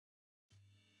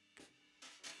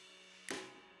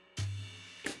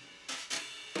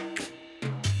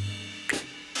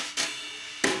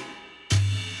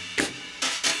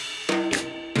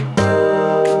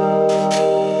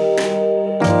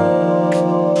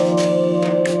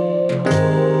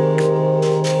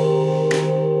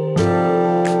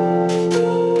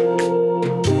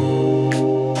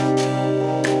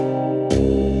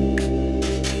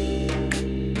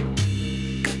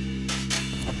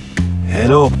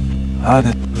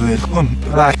and welcome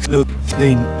back to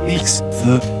the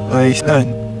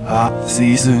Exploration, a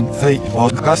Season 3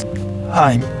 podcast.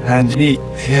 I'm Henry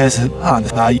Pearson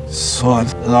and I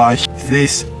sound like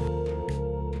this.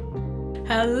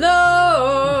 Hello!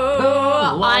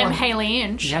 I'm Hayley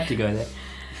Inch. You have to go there.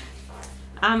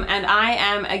 And I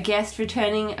am a guest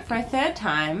returning for a third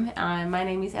time. My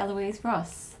name is Eloise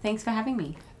Ross. Thanks for having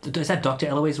me. Is that Dr.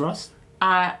 Eloise Ross?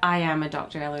 I am a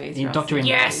Dr. Eloise Ross. Doctor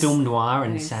in film noir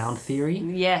and sound theory?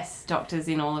 Yes, doctors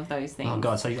in all of those things. Oh,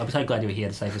 God. So I'm so glad you were here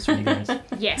to save us from ignorance.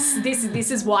 Yes,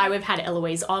 this is why we've had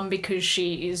Eloise on, because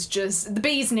she is just the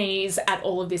bee's knees at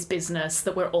all of this business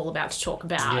that we're all about to talk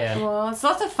about. Yeah. Well, it's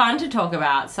lots of fun to talk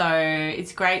about, so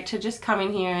it's great to just come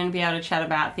in here and be able to chat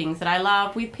about things that I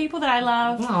love with people that I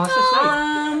love. Oh, that's so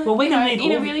sweet. Well, we're going to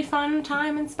need in a really fun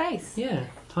time and space. Yeah.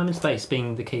 Time and space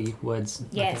being the key words.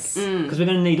 Yes. Because we're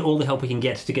going to need all the help we can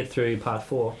get to get through part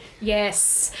 4.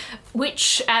 Yes,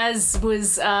 which, as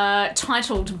was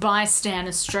titled by Stan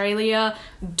Australia, ...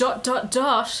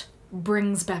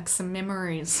 brings back some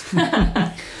memories.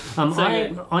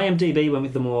 IMDb went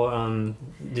with the more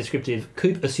descriptive.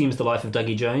 Coop assumes the life of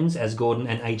Dougie Jones as Gordon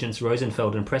and agents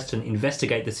Rosenfeld and Preston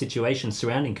investigate the situation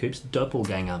surrounding Coop's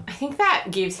doppelganger. I think that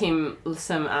gives him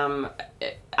some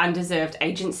undeserved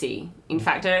agency. In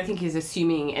fact, I don't think he's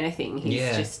assuming anything.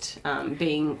 He's just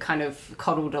being kind of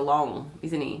coddled along,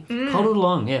 isn't he? Coddled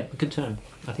along, yeah, good term.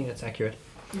 I think that's accurate.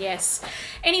 Yes.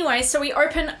 Anyway, so we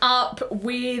open up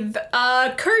with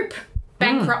Coop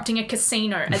bankrupting a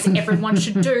casino, as everyone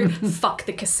should do. Fuck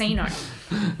the casino.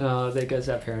 Oh, there goes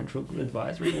our parental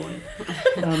advisory warning.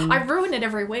 I ruin it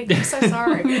every week. I'm so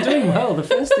sorry. You're doing well. The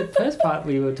first part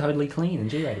we were totally clean and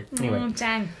G-rated. Anyway.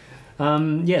 Dang.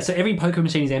 So every poker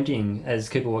machine is emptying as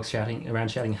Cooper walks around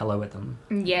shouting hello at them.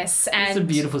 Yes, and it's a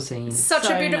beautiful scene. Such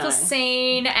so a beautiful nice.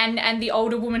 scene, and the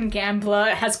older woman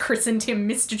gambler has christened him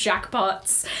Mr.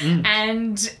 Jackpots,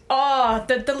 and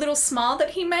the little smile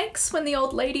that he makes when the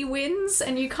old lady wins,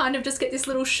 and you kind of just get this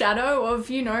little shadow of,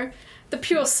 the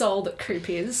pure soul that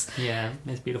Coop is. Yeah,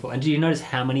 it's beautiful. And do you notice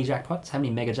how many jackpots? How many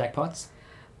mega jackpots?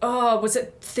 Oh, was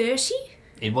it 30?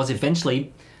 It was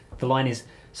eventually. The line is,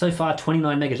 so far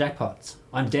 29 mega jackpots.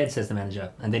 I'm dead, says the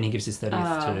manager. And then he gives his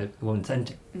 30th to a woman.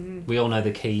 And we all know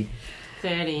the key.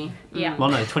 30. Yeah. Well,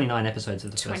 no, 29 episodes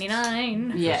of the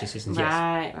 29. Yeah. first 2 seasons.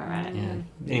 Yes. Right. Yeah.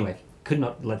 Anyway, could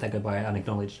not let that go by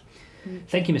unacknowledged.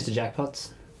 Thank you, Mr.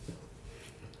 Jackpots.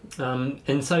 And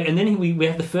then we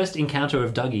have the first encounter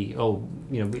of Dougie.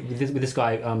 With this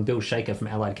guy, Bill Shaker from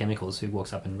Allied Chemicals, who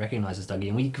walks up and recognises Dougie.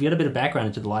 And we get a bit of background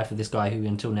into the life of this guy, who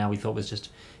until now we thought was just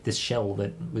this shell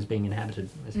that was being inhabited,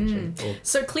 essentially.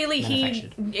 So clearly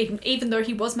even though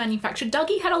he was manufactured,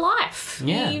 Dougie had a life.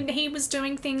 Yeah. He was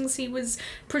doing things. He was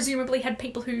presumably had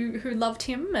people who loved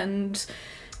him, and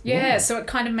so it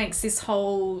kind of makes this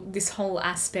whole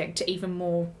aspect even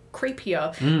more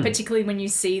creepier, particularly when you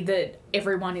see that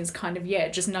everyone is kind of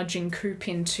just nudging Coop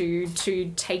into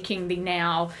taking the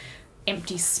now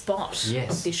empty spot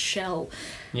of this shell.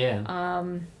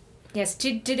 Yes,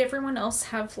 did everyone else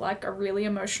have like a really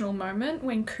emotional moment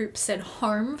when Coop said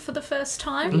home for the first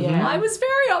time? Yeah. I was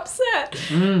very upset.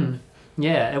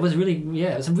 Yeah, it was really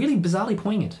bizarrely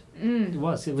poignant. It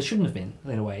was. It shouldn't have been,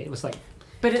 in a way. It was like,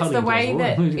 But it's totally the way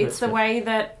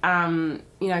that implausible.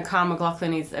 Carl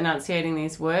McLachlan is enunciating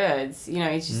these words.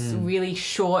 It's just really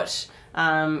short,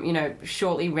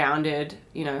 shortly rounded,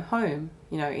 home.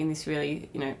 In this really,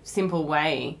 simple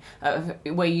way of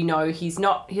where he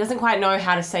doesn't quite know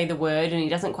how to say the word, and he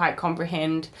doesn't quite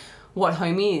comprehend what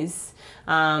home is,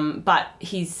 but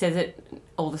he says it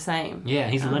all the same. Yeah,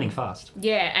 he's learning fast.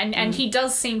 Yeah, and he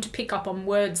does seem to pick up on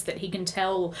words that he can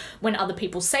tell when other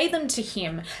people say them to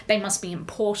him, they must be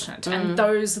important. And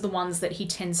those are the ones that he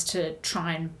tends to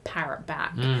try and parrot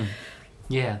back.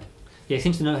 Yeah, he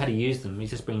seems to know how to use them. He's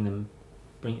just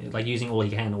using all he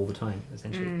can all the time,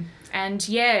 essentially. And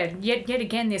yet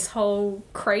again, this whole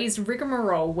crazed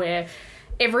rigmarole where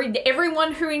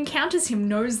everyone who encounters him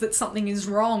knows that something is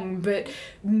wrong, but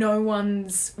no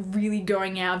one's really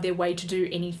going out of their way to do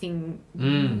anything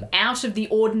out of the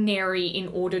ordinary in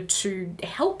order to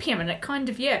help him. And it kind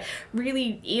of,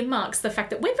 really earmarks the fact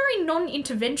that we're very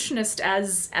non-interventionist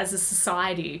as a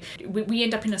society. We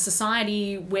end up in a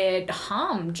society where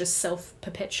harm just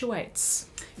self-perpetuates.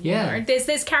 Yeah.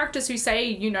 There's characters who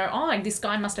say, this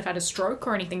guy must have had a stroke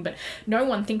or anything, but no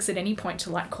one thinks at any point to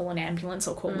like call an ambulance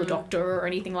or call the doctor or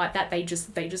anything like that. They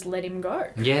just let him go.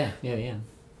 Yeah.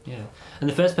 And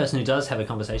the first person who does have a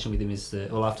conversation with him is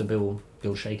after Bill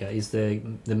Shaker is the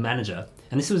manager.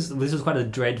 And this was quite a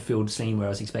dread-filled scene where I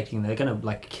was expecting they're going to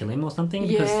like kill him or something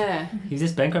because he's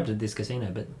just bankrupted this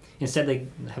casino. But instead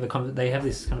they have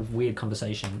this kind of weird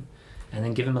conversation. and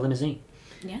then give him a limousine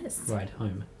Yes. ride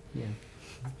home. Yeah.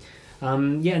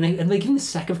 And they give him this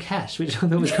sack of cash, which I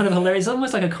thought was kind of hilarious.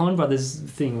 Almost like a Coen Brothers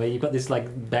thing where you've got this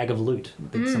like bag of loot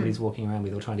that somebody's walking around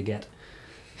with or trying to get.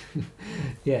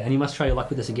 Yeah, and you must try your luck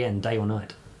with this again, day or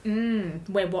night.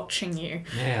 We're watching you.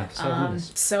 Yeah, so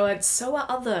honest. So are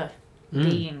other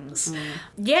beings.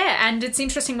 Yeah, and it's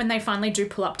interesting when they finally do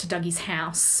pull up to Dougie's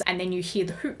house, and then you hear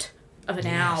the hoot of an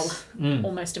owl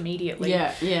almost immediately.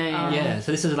 Yeah.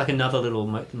 So this is like another little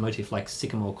motif, like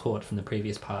Sycamore Court from the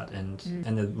previous part, and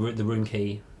the room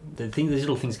key. These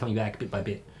little things coming back bit by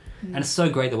bit, and it's so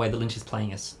great the way that Lynch is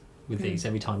playing us with these.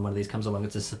 Every time one of these comes along,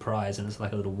 it's a surprise, and it's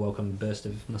like a little welcome burst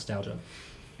of nostalgia,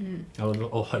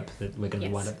 or hope that we're going to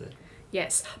wind up there.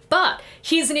 Yes, but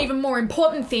here's an even more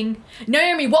important thing.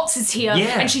 Naomi Watts is here,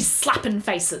 and she's slapping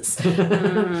faces.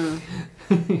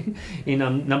 In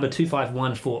number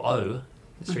 25140,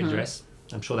 the street address.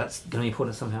 I'm sure that's going to be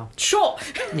important somehow. Sure.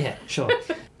 Yeah, sure.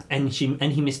 and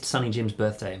he missed Sonny Jim's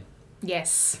birthday.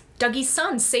 Yes. Dougie's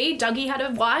son. See, Dougie had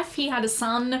a wife, he had a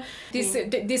son.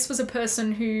 This was a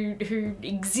person who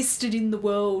existed in the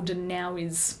world and now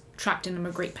is trapped in a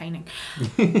Magritte painting.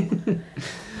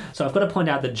 So I've got to point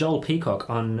out that Joel Peacock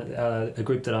on a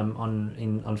group that I'm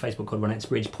on Facebook called Ronette's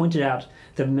Bridge pointed out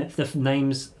the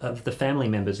names of the family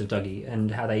members of Dougie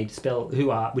and how they spell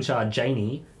which are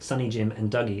Janie, Sonny Jim,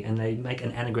 and Dougie, and they make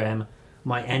an anagram: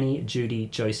 My Annie, Judy,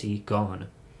 Josie, gone,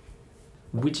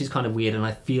 which is kind of weird, and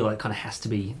I feel it kind of has to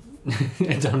be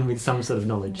done with some sort of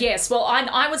knowledge. Yes, well,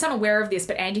 I was unaware of this,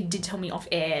 but Andy did tell me off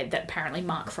air that apparently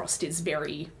Mark Frost is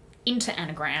very into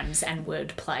anagrams and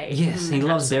wordplay. Yes, he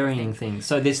loves burying things.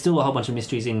 So there's still a whole bunch of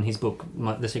mysteries in his book,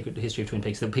 The Secret History of Twin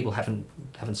Peaks, that people haven't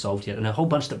solved yet, and a whole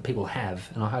bunch that people have,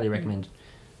 and I highly recommend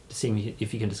seeing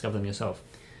if you can discover them yourself.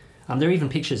 There are even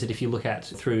pictures that if you look at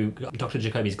through Dr.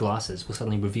 Jacoby's glasses will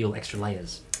suddenly reveal extra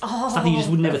layers. Oh, something you just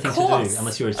would never think to do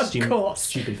unless you're a course.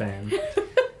 stupid fan.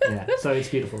 Yeah, so it's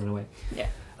beautiful in a way. Yeah.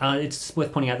 It's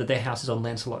worth pointing out that their house is on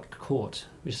Lancelot Court,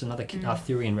 which is another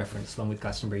Arthurian reference, along with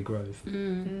Glastonbury Grove.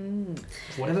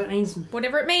 Whatever it means.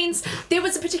 Whatever it means. There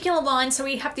was a particular line, so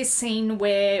we have this scene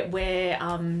where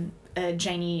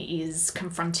Janie is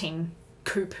confronting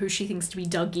Coop, who she thinks to be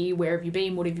Dougie. Where have you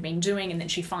been? What have you been doing? And then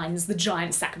she finds the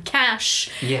giant sack of cash.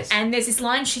 Yes. And there's this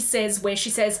line she says,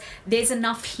 there's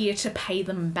enough here to pay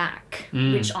them back,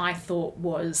 which I thought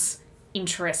was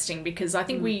interesting, because I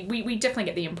think we definitely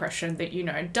get the impression that, you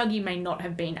know, Dougie may not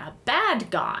have been a bad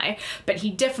guy, but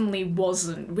he definitely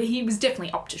wasn't. He was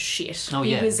definitely up to shit. Oh,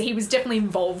 he yeah. was definitely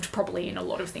involved probably in a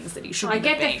lot of things that he shouldn't I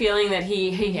get have the been. feeling that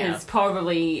he has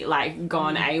probably like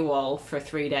gone AWOL for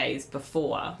 3 days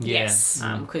before. Yeah. Yes.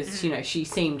 Because, you know, she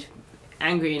seemed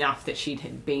angry enough that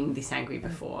she'd been this angry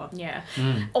before. Yeah.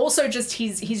 Also, just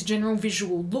his general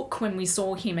visual look when we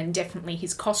saw him, and definitely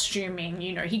his costuming.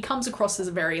 You know, he comes across as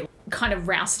a very kind of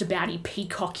roustabouty,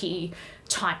 peacocky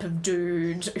type of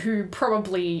dude who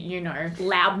probably, you know,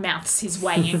 loudmouths his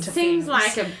way into Seems things.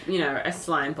 like a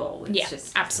slime ball. It's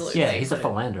just absolutely. Yeah, he's a put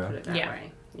philanderer. it that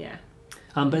way. Yeah.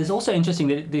 But it's also interesting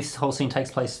that this whole scene takes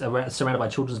place surrounded by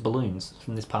children's balloons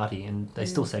from this party, and they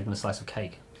still save him a slice of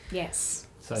cake. Yes.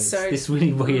 So it's this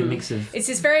really weird mix of... It's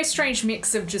this very strange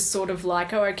mix of just sort of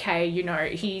like, oh, okay, you know,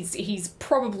 he's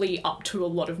probably up to a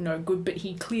lot of no good, but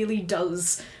he clearly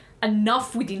does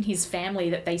enough within his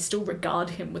family that they still regard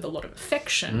him with a lot of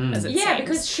affection, as it seems.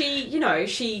 Because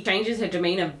she changes her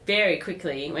demeanour very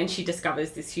quickly when she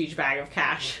discovers this huge bag of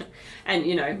cash. And,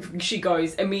 you know, she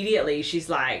goes immediately, she's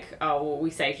like, oh, well, we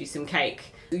saved you some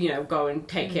cake. You know, go and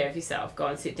take care of yourself, go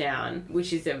and sit down,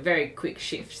 which is a very quick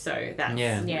shift. So that's...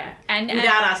 Yeah. And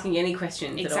without asking any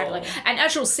questions exactly. at all. And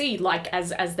as you'll see, like, as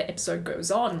the episode goes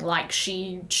on, like,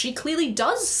 she clearly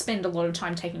does spend a lot of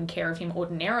time taking care of him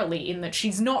ordinarily, in that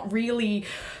she's not really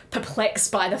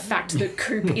perplexed by the fact that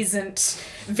Coop isn't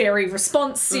very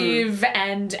responsive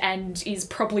and is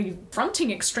probably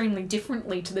fronting extremely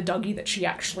differently to the Dougie that she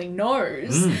actually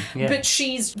knows. But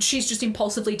she's just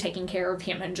impulsively taking care of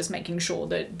him and just making sure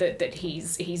that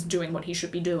he's doing what he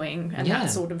should be doing and that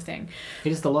sort of thing.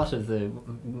 It is the lot of the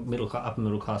upper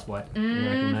middle class white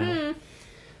American male,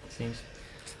 it seems.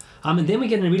 And then we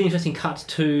get a really interesting cut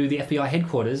to the FBI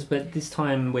headquarters, but this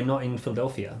time we're not in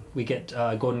Philadelphia. We get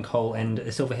Gordon Cole and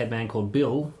a silver-haired man called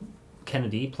Bill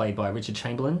Kennedy, played by Richard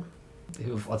Chamberlain,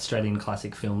 of Australian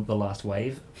classic film The Last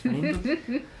Wave fame,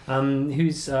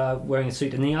 who's wearing a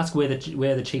suit, and he asks where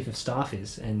the chief of staff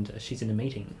is, and she's in a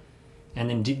meeting. And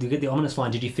then you get the ominous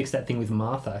line, "Did you fix that thing with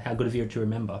Martha? How good of you to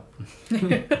remember."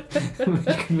 Which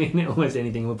could mean almost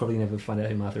anything. We'll probably never find out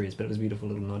who Martha is, but it was a beautiful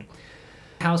little nod.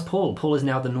 How's Paul? Paul is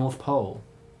now the North Pole.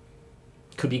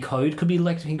 Could be code, he could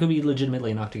be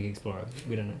legitimately an Arctic explorer.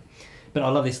 We don't know. But I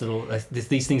love this little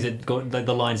these things that go,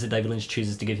 the lines that David Lynch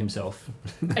chooses to give himself.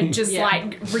 And just Yeah.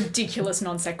 like ridiculous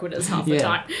non sequiturs half the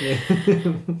time.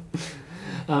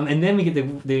 And then we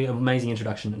get the amazing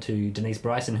introduction to Denise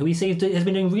Bryson, who we see has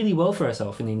been doing really well for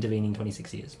herself in the intervening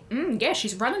 26 years. Yeah,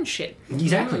 she's running shit.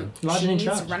 Exactly. Right in She's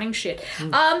charge. running shit.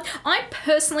 I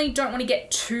personally don't want to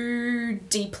get too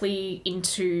deeply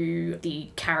into the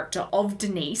character of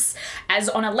Denise, as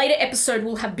on a later episode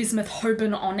we'll have Bismuth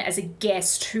Hoban on as a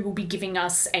guest who will be giving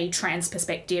us a trans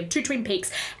perspective to Twin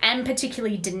Peaks, and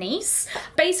particularly Denise.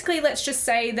 Basically, let's just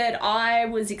say that I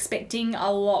was expecting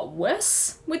a lot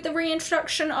worse with the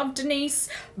reintroduction of Denise,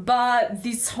 but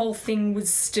this whole thing was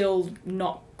still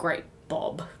not great,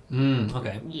 Bob.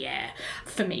 Okay. Yeah,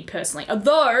 for me personally.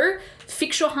 Although,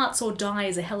 fix your hearts or die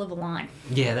is a hell of a line.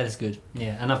 Yeah, that is good.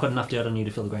 Yeah, and I've got enough dirt on you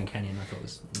to fill the Grand Canyon. I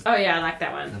thought Oh yeah, I like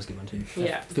that that one. was a good one too.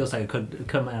 Yeah. That feels like it could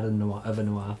come out of a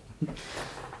noir.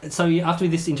 So after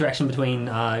this interaction between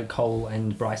Cole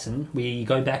and Bryson, we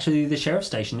go back to the sheriff's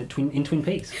station in Twin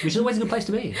Peaks, which is always a good place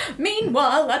to be.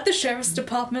 Meanwhile, at the sheriff's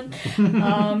department,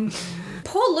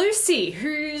 poor Lucy,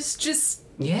 who's just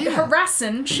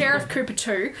harassing Sheriff Cooper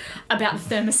 2 about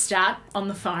the thermostat on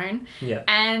the phone. Yeah.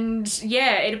 And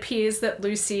yeah, it appears that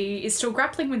Lucy is still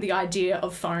grappling with the idea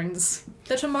of phones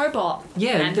that are mobile.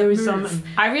 Yeah, and there is move. some...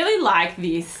 I really like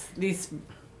this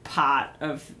part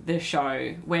of the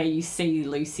show where you see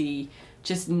Lucy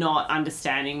just not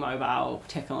understanding mobile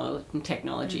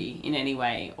technology in any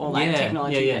way, or like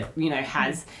technology that, you know,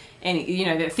 has any, you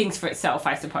know, that thinks for itself,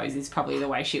 I suppose, is probably the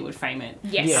way she would frame it.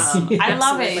 Yes. I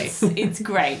love it. Absolutely. It's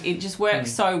great. It just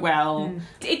works so well.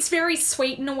 It's very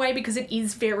sweet in a way because it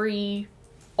is very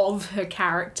of her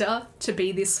character to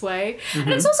be this way. And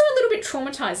it's also a little bit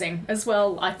traumatizing as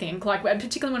well, I think. Like,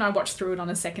 particularly when I watched through it on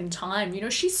a second time, you know,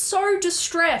 she's so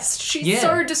distressed. She's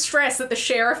so distressed that the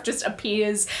sheriff just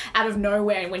appears out of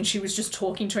nowhere when she was just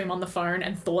talking to him on the phone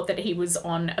and thought that he was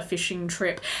on a fishing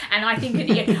trip. And I think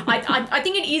I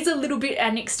think it is a little bit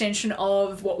an extension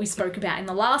of what we spoke about in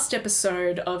the last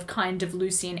episode of kind of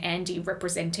Lucy and Andy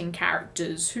representing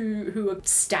characters who are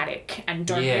static and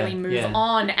don't really move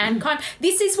on. And kind of,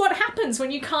 this is what happens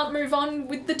when you can't move on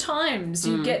with the times.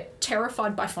 You get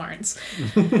terrified by phones.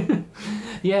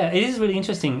 Yeah, it is really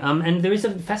interesting. And there is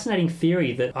a fascinating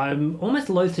theory that I'm almost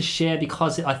loath to share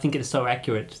because I think it is so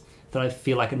accurate that I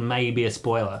feel like it may be a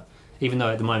spoiler, even though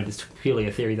at the moment it's purely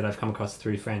a theory that I've come across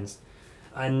through friends.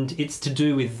 And it's to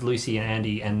do with Lucy and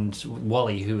Andy and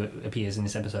Wally, who appears in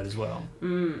this episode as well.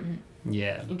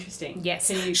 Yeah. Interesting. Yes.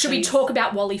 Can you Should we please- talk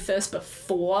about Wally first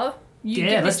before you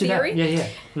give let's this do theory? that.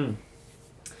 Yeah.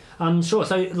 Sure.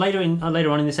 So later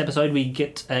on in this episode, we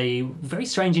get a very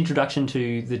strange introduction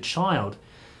to the child.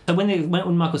 So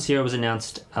when Michael Cera was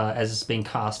announced as being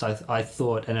cast, I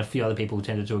thought, and a few other people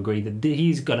tended to agree, that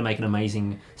he's going to make an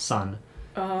amazing son.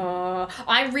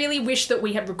 I really wish that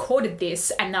we had recorded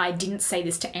this and I didn't say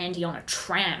this to Andy on a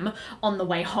tram on the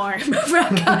way home.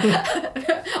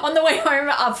 On the way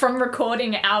home from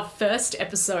recording our first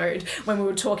episode when we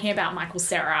were talking about Michael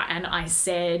Cera, and I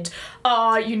said,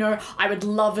 you know, I would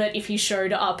love it if he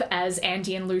showed up as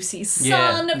Andy and Lucy's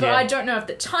son, but I don't know if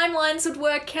the timelines would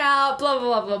work out, blah,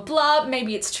 blah, blah, blah, blah.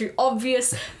 Maybe it's too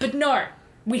obvious. But no,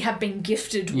 we have been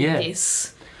gifted with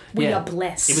this. We are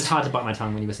blessed. It was hard to bite my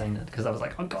tongue when you were saying that because I was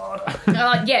like, oh God.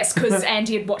 Yes, because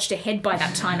Andy had watched ahead by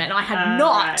that time and I had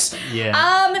not. Right.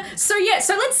 Yeah. So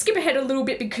let's skip ahead a little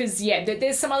bit because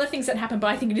there's some other things that happen, but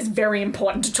I think it is very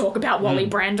important to talk about Wally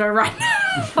Brando right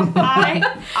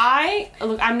now. I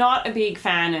look, I'm not a big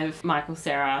fan of Michael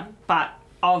Cera, but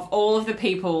of all of the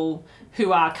people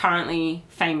who are currently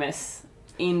famous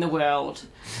in the world,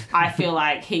 I feel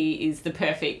like he is the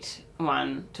perfect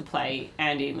one to play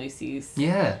Andy and Lucy's.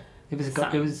 Yeah. It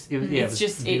was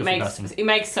It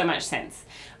makes so much sense.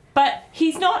 But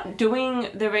he's not doing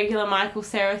the regular Michael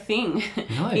Cera thing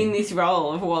in this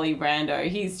role of Wally Brando.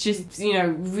 He's just, you know,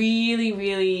 really,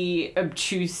 really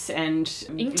obtuse and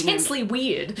Intensely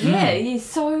weird. Yeah, he's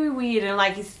so weird and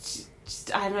like it's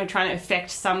just, I don't know, trying to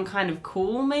affect some kind of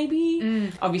cool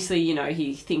maybe. Obviously, you know,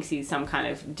 he thinks he's some kind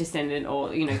of descendant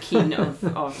or, you know, kin of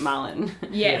Marlon.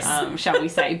 Yes. Shall we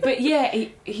say. But yeah,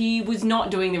 he was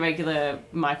not doing the regular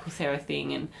Michael Cera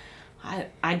thing, and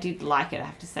I did like it, I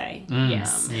have to say.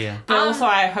 Yes. Yeah. But also,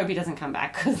 I hope he doesn't come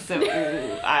back because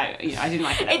I didn't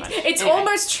like it that much. It's Anyway.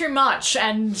 almost too much,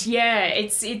 and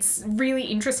it's really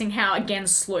interesting how, again,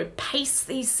 slow pace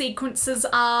these sequences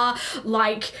are.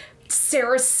 Like,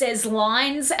 Sarah says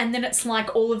lines, and then it's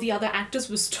like all of the other actors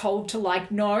was told to,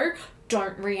 like, no,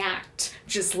 don't react,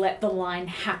 just let the line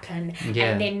happen.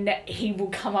 Yeah. And then he will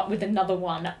come up with another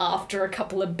one after a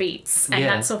couple of beats and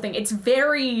Yeah. that sort of thing. It's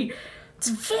very It's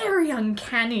very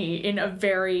uncanny in a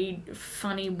very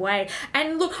funny way.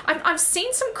 And look, I've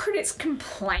seen some critics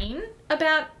complain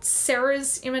about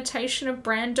Sarah's imitation of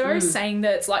Brando, saying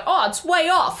that it's like, oh, it's way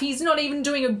off. He's not even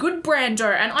doing a good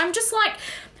Brando. And I'm just like,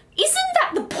 isn't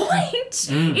that the point?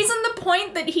 Isn't the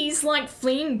point that he's like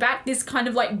fleeing back this kind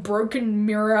of like broken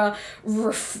mirror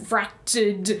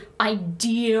refracted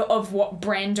idea of what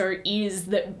Brando is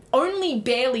that only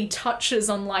barely touches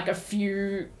on like a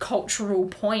few cultural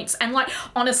points? And like,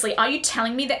 honestly, are you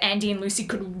telling me that Andy and Lucy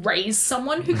could raise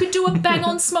someone who could do a bang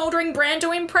on smouldering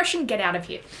Brando impression? Get out of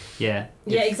here. Yeah.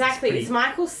 Yeah, exactly. It's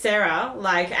Michael Cera.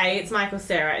 Like, A, it's Michael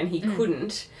Cera, and he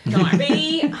couldn't. No.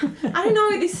 B, I don't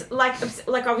know, this, like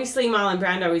obviously Marlon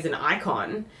Brando is an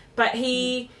icon, but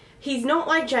he's not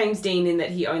like James Dean in that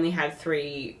he only had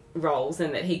 3 roles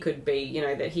and that he could be, you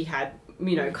know, that he had,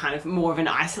 you know, kind of more of an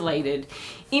isolated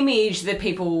image that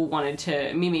people wanted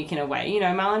to mimic in a way. You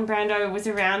know, Marlon Brando was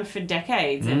around for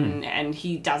decades and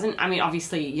he doesn't, I mean,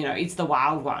 obviously, you know, it's the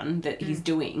wild one that he's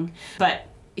doing, but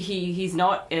he's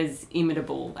not as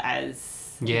imitable as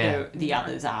the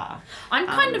others are. I'm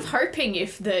kind of hoping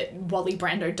if that Wally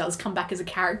Brando does come back as a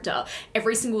character,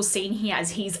 every single scene he has,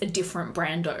 he's a different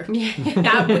Brando.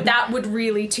 Yeah. that would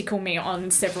really tickle me on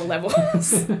several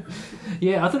levels.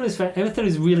 Yeah, I thought it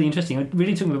was really interesting. It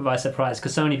really took me by surprise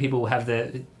because so many people have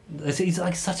he's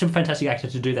like such a fantastic actor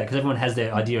to do that because everyone has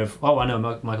their idea of, oh, I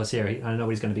know Michael Cera, I know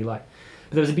what he's going to be like.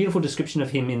 But there was a beautiful description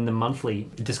of him in The Monthly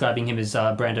describing him as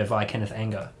Brando via Kenneth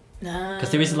Anger.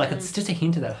 Because there is like, it's just a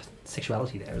hint of that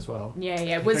sexuality there as well.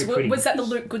 Yeah. Was that the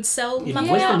Luke Goodsell? Yeah,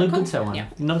 where's the Luke Goodsell one? Yeah.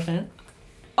 Not a fan?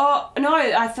 Oh no,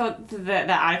 I thought that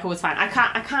article was fine. I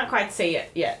can't quite see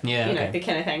it yet. Yeah, you know, the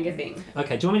Kenneth Anger thing.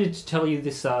 Okay, do you want me to tell you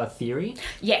this theory?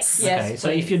 Yes. Okay, so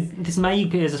if this may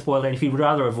appear as a spoiler, and if you'd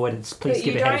rather avoid it, please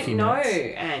skip ahead a few minutes. You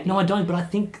don't know, Andy. No, I don't, but I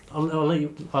think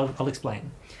I'll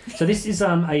explain. So this is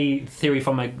a theory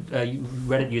from a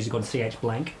Reddit user called CH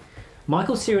Blank.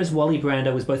 Michael Cera's Wally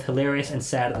Brando was both hilarious and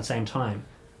sad at the same time.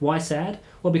 Why sad?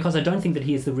 Well, because I don't think that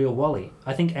he is the real Wally.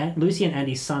 I think Lucy and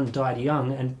Andy's son died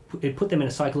young, and it put them in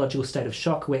a psychological state of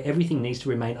shock where everything needs to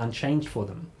remain unchanged for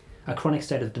them. A chronic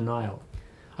state of denial.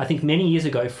 I think many years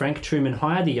ago, Frank Truman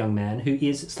hired the young man, who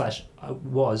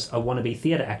was a wannabe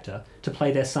theatre actor, to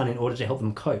play their son in order to help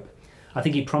them cope. I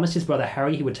think he promised his brother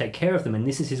Harry he would take care of them, and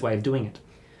this is his way of doing it.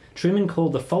 Truman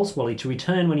called the false Wally to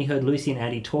return when he heard Lucy and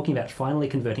Andy talking about finally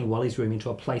converting Wally's room into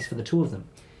a place for the two of them.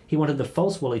 He wanted the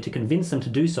false Wally to convince them to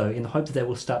do so in the hope that they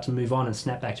will start to move on and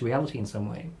snap back to reality in some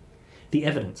way. The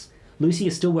evidence. Lucy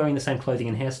is still wearing the same clothing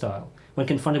and hairstyle. When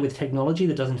confronted with technology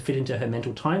that doesn't fit into her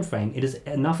mental time frame, it is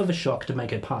enough of a shock to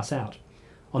make her pass out.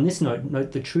 On this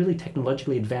note the truly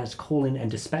technologically advanced call-in and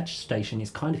dispatch station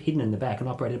is kind of hidden in the back and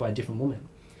operated by a different woman.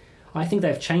 I think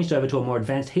they've changed over to a more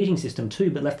advanced heating system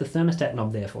too, but left the thermostat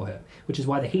knob there for her, which is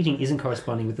why the heating isn't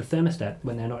corresponding with the thermostat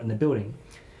when they're not in the building.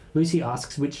 Lucy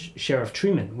asks which Sheriff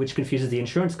Truman, which confuses the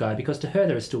insurance guy because to her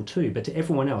there is still 2, but to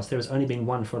everyone else there has only been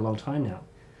 1 for a long time now.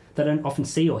 They don't often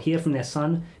see or hear from their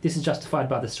son. This is justified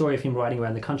by the story of him riding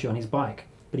around the country on his bike,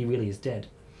 but he really is dead.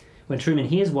 When Truman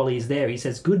hears Wally is there, he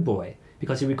says, "Good boy,"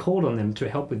 because he recalled on them to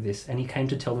help with this, and he came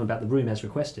to tell them about the room as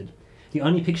requested. The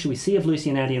only picture we see of Lucy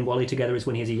and Andy and Wally together is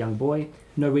when he is a young boy.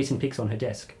 No recent pics on her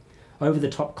desk.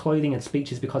 Over-the-top clothing and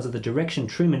speech is because of the direction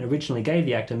Truman originally gave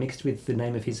the actor mixed with the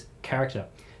name of his character.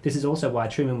 This is also why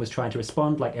Truman was trying to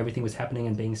respond like everything was happening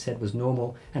and being said was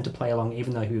normal, and to play along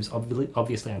even though he was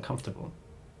obviously uncomfortable.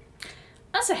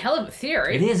 That's a hell of a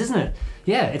theory. It is, isn't it?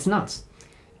 Yeah, it's nuts.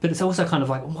 But it's also kind of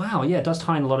like, wow, yeah, it does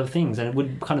tie in a lot of things, and it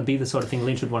would kind of be the sort of thing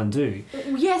Lynch would want to do.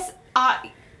 Yes,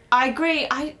 I agree.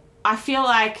 I feel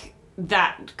like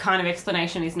that kind of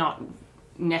explanation is not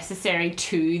necessary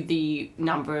to the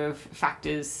number of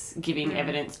factors giving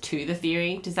evidence to the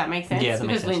theory. Does that make sense? Yeah, that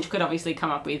makes sense. Because Lynch could obviously come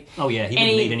up with he wouldn't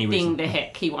need any reason. the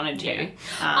heck he wanted to. Yeah.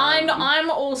 I'm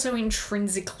also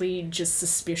intrinsically just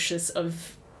suspicious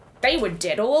of they were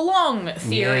dead all along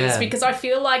theories, because I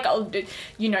feel like,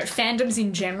 fandoms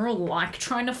in general like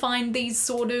trying to find these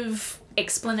sort of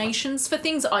explanations for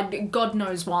things. God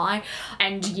knows why.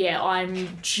 And yeah,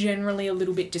 I'm generally a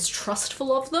little bit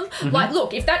distrustful of them. Mm-hmm. Like,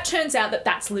 look, if that turns out that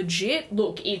that's legit,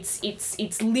 look, it's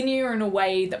linear in a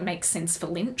way that makes sense for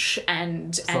Lynch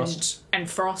and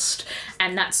Frost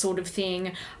and that sort of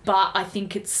thing. But I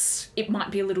think it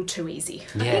might be a little too easy.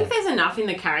 Yeah. I think there's enough in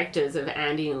the characters of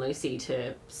Andy and Lucy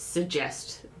to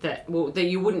suggest that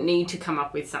you wouldn't need to come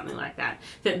up with something like that.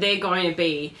 That they're going to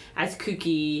be as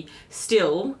kooky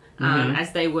still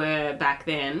as they were back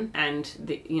then, and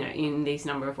in these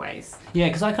number of ways. Yeah,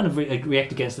 because I kind of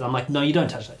react against it. I'm like, no, you don't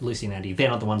touch Lucy and Andy. They're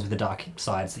not the ones with the dark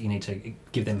sides that you need to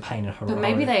give them pain and horror. But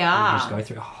maybe they you are. just go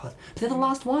through. Oh, but they're the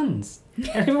last ones.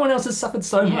 Everyone else has suffered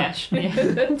so much.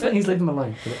 Please leave them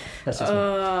alone. But that's just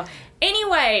me.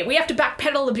 Anyway, we have to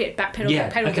backpedal a bit.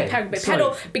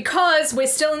 Backpedal. Because we're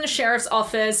still in the sheriff's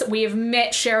office. We have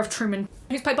met Sheriff Truman,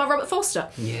 who's played by Robert Forster.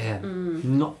 Yeah.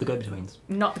 Not the go-betweens.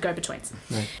 Not the go-betweens.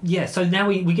 No. Yeah, so now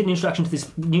we get an introduction to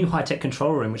this new high-tech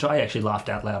control room, which I actually laughed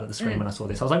out loud at the screen when I saw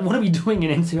this. I was like, what are we doing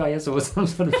in NCIS or some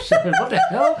sort of show? What the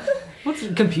hell? What's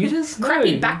computers?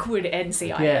 Crappy No. backward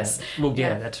NCIS. Yeah, well,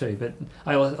 yeah, that too. But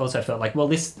I also felt like, well,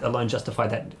 this alone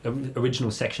justified that original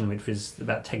section, which was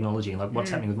about technology and like what's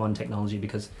happening with modern technology,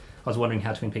 because I was wondering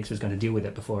how Twin Peaks was going to deal with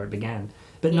it before it began.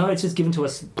 But no, it's just given to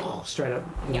us straight up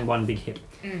in one big hit.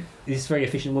 This very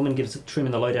efficient woman gives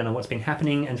Truman the lowdown on what's been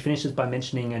happening and finishes by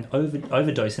mentioning an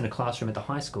overdose in a classroom at the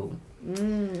high school.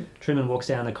 Truman walks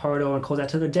down the corridor and calls out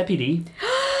to the deputy.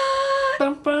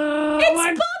 Bum, bum, It's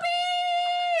like, Bobby!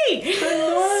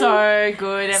 So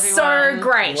good, everyone. So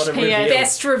great. What a reveal.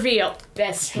 Best reveal.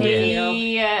 Best reveal.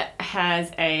 He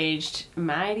has aged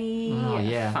mighty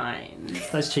fine.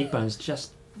 Those cheekbones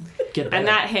just get better. And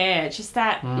that hair, just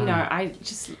that, I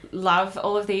just love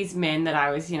all of these men that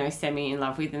I was, semi in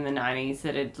love with in the 90s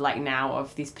that are like now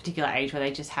of this particular age where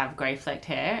they just have grey flecked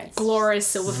hair. It's Glorious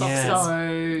silver foxes.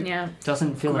 so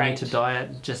doesn't feel the need great. to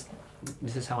diet, just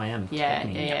this is how I am.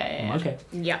 Yeah. Okay.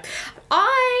 Yeah.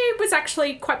 I was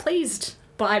actually quite pleased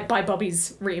by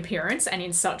Bobby's reappearance, and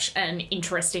in such an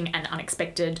interesting and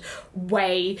unexpected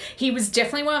way. He was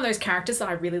definitely one of those characters that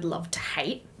I really loved to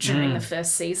hate during the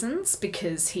first seasons,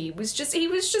 because he was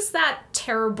just that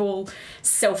terrible,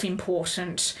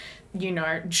 self-important,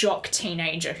 jock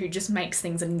teenager who just makes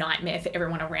things a nightmare for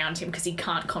everyone around him because he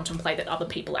can't contemplate that other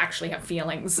people actually have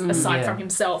feelings aside from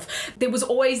himself. There was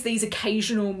always these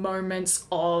occasional moments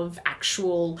of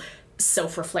actual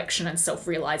self-reflection and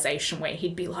self-realization where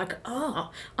he'd be like, I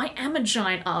am a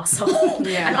giant arsehole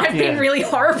and I've been really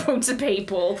horrible to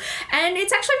people. And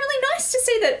it's actually really nice to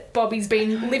see that Bobby's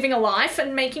been living a life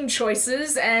and making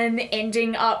choices and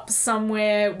ending up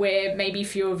somewhere where maybe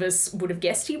few of us would have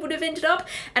guessed he would have ended up.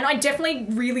 And I definitely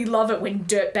really love it when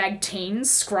dirtbag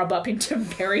teens scrub up into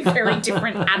very, very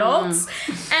different adults.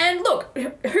 And look,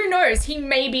 who knows? He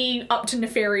may be up to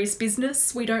nefarious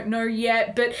business. We don't know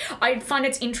yet. But I find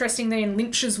it's interesting that in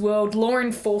Lynch's world, law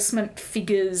enforcement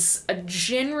figures are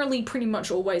generally pretty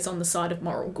much always on the side of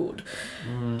moral good.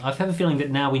 I have a feeling that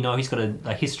now we know he's got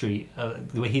a history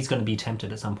where he's going to be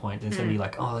tempted at some point, and it's going to be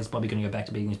like, is Bobby going to go back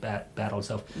to being his bad old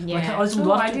self? Yeah.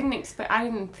 Like, I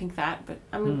didn't think that, but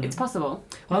I mean, it's possible.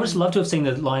 Well, I would just love to have seen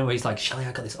the line where he's like, Shelley,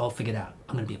 I got this all figured out.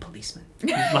 I'm going to be a policeman.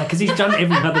 Like, because he's done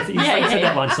every other thing. He's said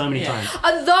that line so many times.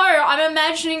 Although I'm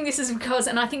imagining this is because,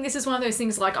 and I think this is one of those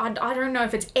things, like, I don't know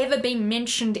if it's ever been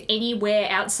mentioned anywhere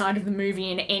outside of the movie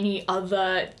in any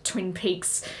other Twin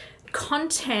Peaks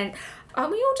content. Are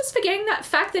we all just forgetting that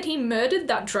fact that he murdered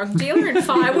that drug dealer in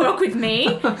Firework with Me?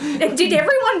 Did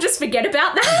everyone just forget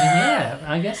about that?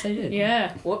 Yeah, I guess they did.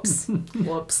 Yeah. Whoops.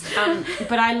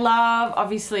 But I love,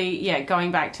 obviously,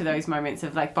 going back to those moments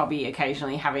of like Bobby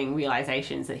occasionally having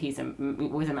realizations that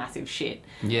was a massive shit.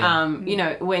 Yeah.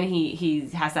 When he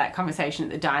has that conversation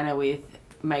at the diner with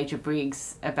Major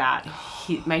Briggs about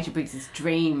Major Briggs'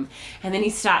 dream, and then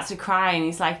he starts to cry and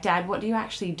he's like, Dad, what do you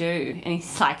actually do? And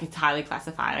he's like, it's highly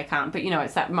classified, I can't. But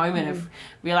it's that moment of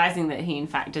realizing that he in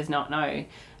fact does not know.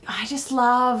 I just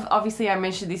love, obviously I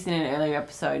mentioned this in an earlier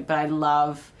episode, but I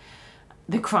love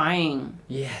the crying.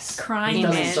 Yes. Crying he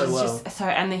does man. it so well.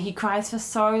 And then he cries for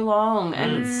so long,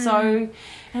 and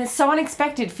it's so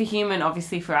unexpected for him, and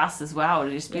obviously for us as well,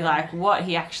 to just be like, what,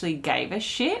 he actually gave a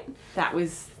shit?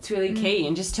 It's really key.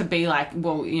 And just to be like,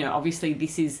 well, obviously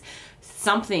this is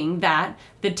something that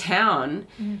the town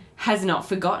has not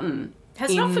forgotten.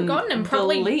 And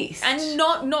probably least. And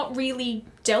not really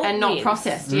dealt and with. not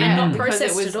processed, And not because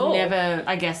processed it was at all. never,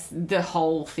 I guess, the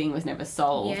whole thing was never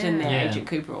solved, and then Yeah. Agent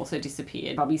Cooper also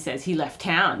disappeared. Bobby says he left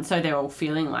town, so they're all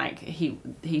feeling like he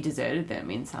deserted them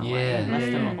in some way and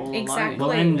left them all Exactly. Well,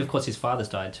 and of course his father's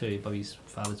died too. Bobby's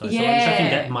father's died. Yeah. So I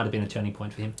think that might have been a turning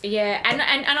point for him. Yeah, and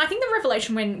I think the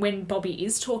revelation when Bobby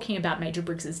is talking about Major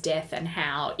Briggs's death and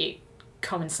how it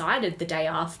coincided the day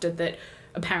after that.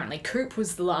 Apparently Coop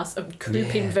was the last,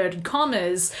 inverted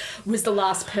commas, was the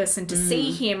last person to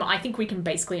see him. I think we can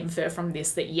basically infer from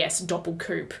this that yes, Doppel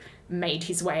Coop made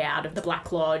his way out of the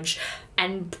Black Lodge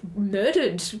and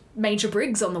murdered Major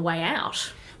Briggs on the way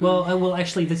out. Well,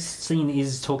 actually, this scene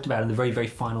is talked about in the very, very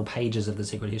final pages of The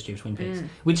Secret History of Twin Peaks,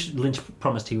 which Lynch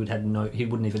promised he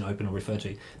wouldn't even open or refer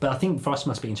to. But I think Frost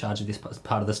must be in charge of this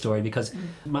part of the story, because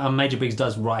Major Briggs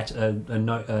does write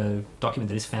a document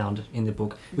that is found in the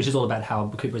book, which is all about how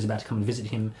Cooper is about to come and visit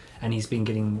him, and he's been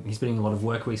doing a lot of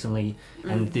work recently,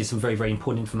 and there's some very, very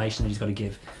important information that he's got to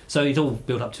give. So it's all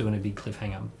built up to in a big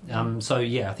cliffhanger. So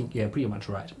yeah, I think pretty much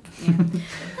right.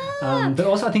 But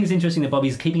also I think it's interesting that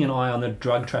Bobby's keeping an eye on the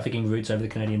drug trafficking routes over the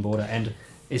Canadian border and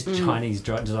is Chinese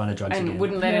designer drugs And again.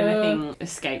 wouldn't let anything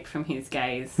escape from his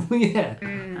gaze. Yeah.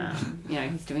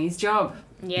 He's doing his job.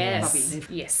 Yes.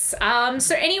 Bobby. Yes.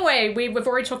 So anyway, we've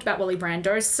already talked about Wally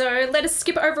Brando, so let us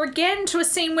skip over again to a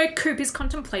scene where Coop is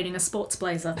contemplating a sports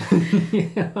blazer.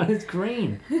 Yeah, it's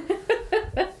green.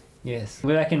 Yes.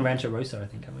 We're back in Rancho Rosa, I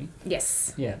think, aren't we?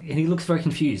 Yes. Yeah. And he looks very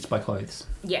confused by clothes.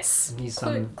 Yes. He's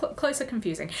Closer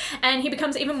confusing. And he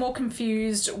becomes even more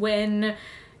confused when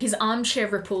his armchair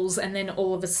ripples and then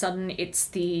all of a sudden it's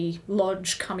the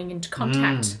lodge coming into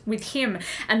contact with him.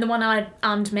 And the one-eyed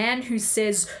armed man who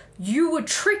says, "You were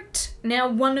tricked. Now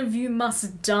one of you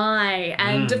must die."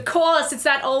 And of course, it's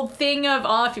that old thing of,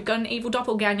 if you've got an evil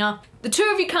doppelganger, the two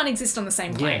of you can't exist on the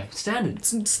same plane. Yeah, standard.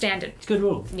 It's standard. It's a good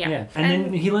rule. Yeah. And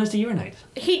then he learns to urinate.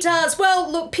 He does.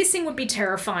 Well, look, pissing would be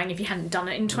terrifying if you hadn't done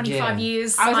it in 25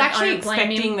 years. I was I actually don't blame him.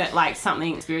 expecting that like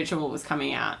something spiritual was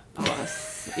coming out of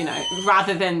us,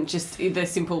 rather than just the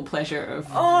simple pleasure of.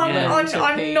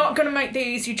 I'm not going to make the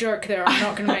easy joke there. I'm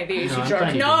not going to make the easy I'm joke.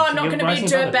 glad you No, didn't. I'm not You're going to be a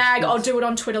rising above it. dirtbag. I'll do it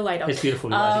on Twitter later. It's beautiful.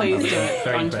 Please do it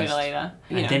Very on impressed. Twitter later.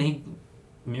 And then he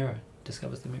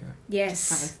discovers the mirror. Yes.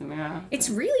 Covers the mirror. It's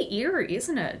really eerie,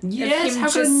 isn't it? Yes, how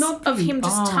could it not be? Of him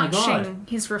just Oh my God. touching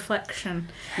his reflection.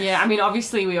 Yeah, I mean,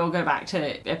 obviously we all go back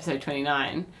to episode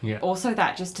 29. Yeah. Also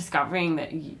that just discovering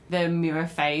that the mirror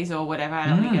phase or whatever, I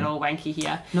don't want to get all wanky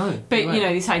here. No. But, you're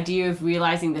right. this idea of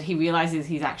realising that he realises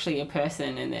he's actually a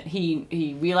person and that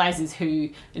he realises who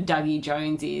Dougie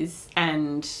Jones is,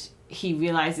 and he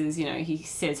realises, he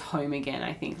says home again,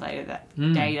 I think, later that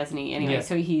day, doesn't he? Anyway, Yeah.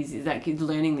 so he's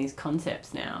learning these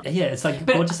concepts now. Yeah, it's like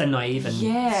gorgeous and naive and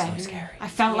Yeah. so scary. I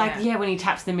felt like, when he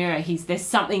taps the mirror, there's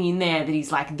something in there that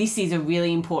he's like, this is a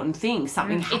really important thing.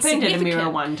 Something It's happened at a mirror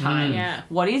significant. one time. Yeah.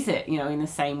 What is it? In the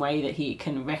same way that he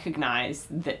can recognise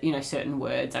that, certain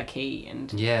words are key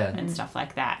and stuff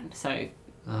like that. So,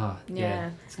 Oh, yeah.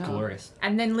 It's glorious.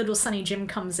 And then little Sonny Jim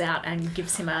comes out and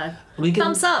gives him a We get,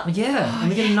 thumbs up. Yeah, and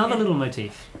we get another little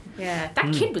motif. Yeah,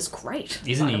 that kid was great.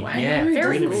 Isn't by he? the way. Yeah. he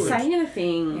very doesn't good. say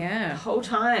anything Yeah. the whole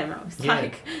time. I was Yeah.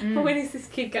 like, when is this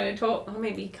kid going to talk? Oh,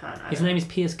 maybe he can't. I His don't name is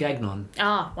Pierce Gagnon.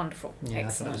 Ah, wonderful. Yeah, I thought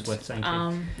Excellent. that was worth saying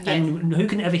too. Yeah. And who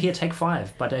can ever hear Take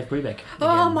 5 by Dave Brubeck? Oh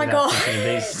Again, my without God. thinking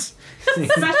of these.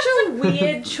 Such a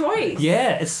weird choice.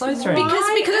 Yeah, it's so strange.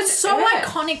 Because it's so on earth?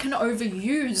 iconic and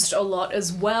overused a lot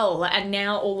as well, and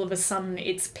now all of a sudden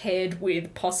it's paired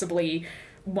with possibly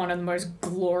one of the most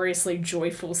gloriously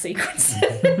joyful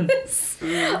sequences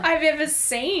I've ever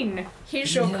seen.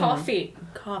 Here's your coffee.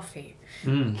 Coffee.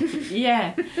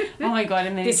 Yeah. Oh my God.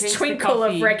 And then he This drinks the twinkle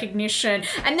of coffee. recognition.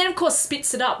 And then, of course,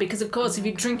 spits it up because, of course, if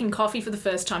you're drinking coffee for the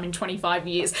first time in 25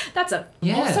 years, that's a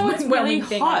Yeah. Also, it's overwhelming really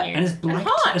thing hot. on you. And it's black.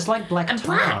 hot. It's like black And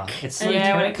tar. black. It's so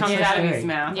Yeah, when it it's comes so out of his scary.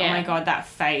 mouth. Yeah. Oh my God, that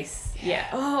face. Yeah.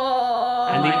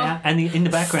 Oh. And in the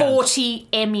background. 40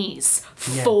 Emmys.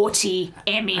 Yeah. 40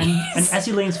 Emmys. And as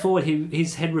he leans forward,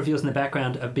 his head reveals in the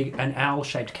background an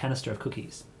owl-shaped canister of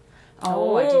cookies.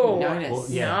 Oh, I didn't notice. Well,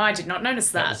 yeah. No, I did not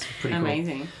notice That that. was pretty cool.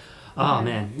 Amazing. Oh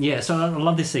man, yeah. So I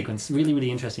love this sequence. Really,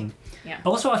 really interesting. Yeah.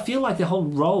 Also, I feel like the whole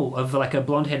role of like a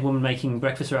blonde-haired woman making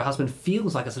breakfast for her husband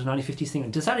feels like it's a 1950s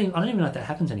thing. Does that? I don't even know if that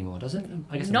happens anymore. Does it?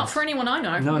 I guess it Not must. for anyone I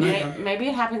know. No. Maybe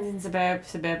it happens in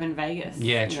suburban Vegas.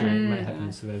 Yeah, true. You It know? might happen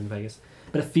in suburban Vegas,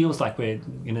 but it feels like we're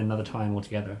in another time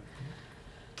altogether.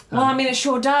 Well, I mean, it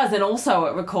sure does. And also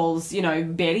it recalls,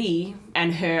 Betty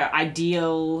and her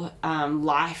ideal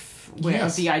life,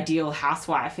 Yes. of the ideal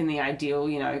housewife and the ideal,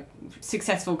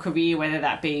 successful career, whether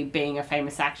that be being a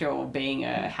famous actor or being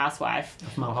a housewife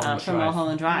From Mulholland from Drive.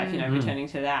 Mulholland Drive, returning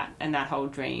to that and that whole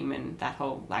dream and that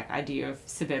whole, idea of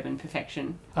suburban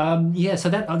perfection. Yeah, so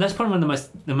that's probably one of the most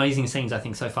amazing scenes I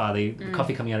think so far. The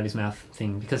coffee coming out of his mouth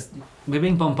thing, because we're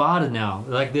being bombarded now.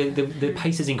 Like the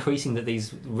pace is increasing that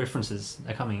these references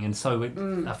are coming, and so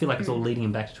I feel like it's all leading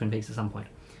him back to Twin Peaks at some point.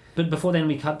 But before then,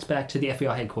 we cut back to the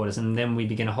FBI headquarters, and then we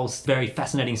begin a whole very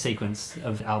fascinating sequence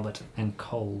of Albert and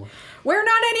Cole. We're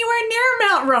not anywhere near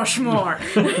Mount Rushmore.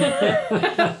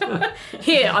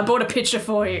 Here, I bought a picture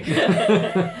for you.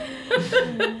 The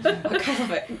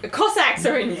Cossacks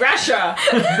are in Russia.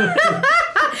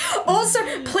 Also,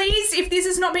 please, if this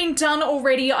is not being done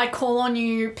already, I call on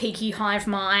you, Peaky Hive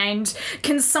Mind.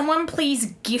 Can someone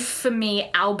please gif for me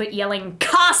Albert yelling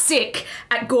 "Carsick"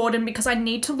 at Gordon, because I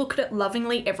need to look at it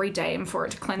lovingly every day and for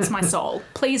it to cleanse my soul.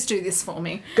 Please do this for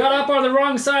me. Got up on the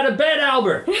wrong side of bed,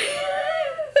 Albert.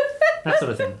 That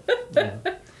sort of thing. Yeah.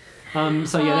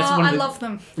 So yeah, that's one of I the love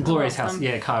them. glorious I love house. them.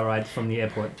 Yeah, car ride from the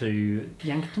airport to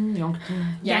Yankton.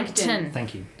 Yankton.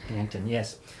 Thank you, Yankton.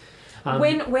 Yes.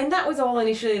 When that was all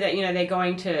initially that, you know, they're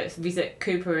going to visit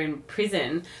Cooper in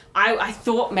prison, I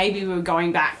thought maybe we were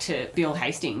going back to Bill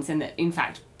Hastings, and that in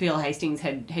fact Bill Hastings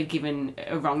had given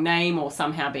a wrong name or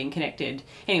somehow been connected.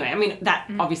 Anyway, I mean that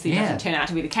obviously doesn't turn out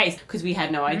to be the case, because we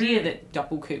had no idea that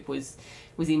Doppelkoop was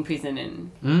in prison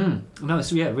and. No, it's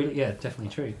definitely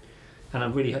true. And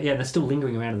I'm really, and they're still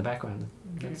lingering around in the background.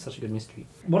 That's such a good mystery.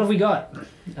 What have we got?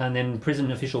 And then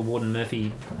prison official Warden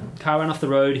Murphy. Car ran off the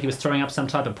road. He was throwing up some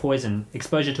type of poison.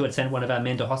 Exposure to it sent one of our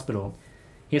men to hospital.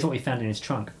 Here's what we found in his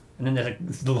trunk. And then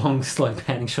there's a long, slow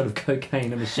panning shot of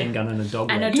cocaine, a machine gun, and a dog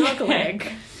And leg. a dog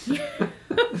leg.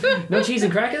 No cheese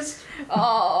and crackers?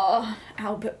 Oh,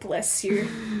 Albert, bless you.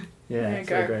 Yeah, There you it's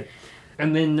go. very great.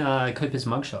 And then Cooper's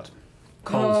mugshot.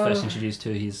 Cole's first introduced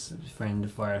to his friend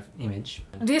via image.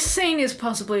 This scene is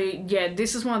possibly,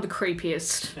 this is one of the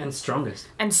creepiest And strongest.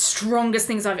 and strongest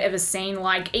things I've ever seen.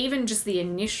 Like, even just the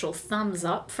initial thumbs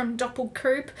up from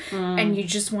Doppelkoop, and you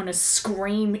just want to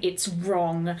scream, "It's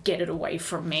wrong, get it away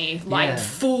from me." Like, Yeah.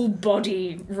 full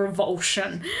body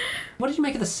revulsion. What did you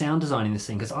make of the sound design in this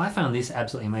thing? Because I found this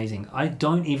absolutely amazing. I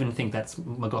don't even think that's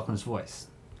McLaughlin's voice.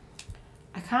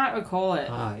 I can't recall it.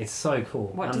 It's so cool.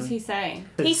 What does he say?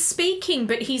 He's speaking,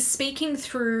 but he's speaking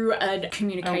through a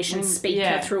communication speaker,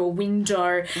 yeah. through a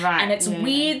window, Right, and it's yeah.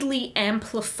 weirdly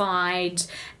amplified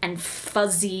and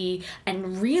fuzzy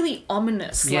and really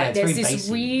ominous. Yeah, Like, it's there's very this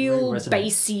bassy, real very resonant.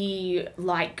 bassy,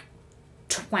 like,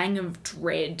 twang of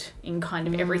dread in kind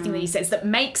of everything that he says, that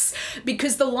makes,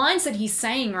 because the lines that he's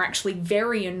saying are actually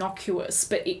very innocuous,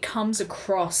 but it comes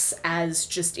across as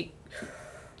just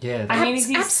Yeah. I mean, is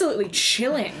he- absolutely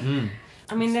chilling.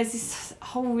 I mean, there's this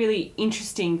whole really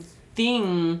interesting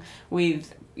thing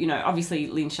with, you know, obviously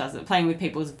Lynch does it, playing with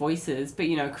people's voices, but,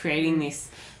 you know, creating this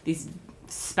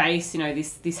space, you know,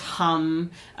 this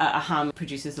hum. A hum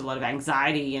produces a lot of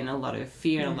anxiety and a lot of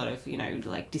fear and a lot of, you know,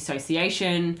 like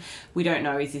dissociation. We don't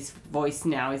know, is this voice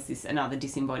now, is this another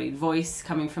disembodied voice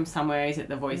coming from somewhere? Is it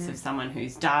the voice of someone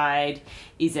who's died?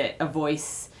 Is it a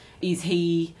voice, is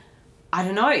he... I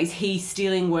don't know, is he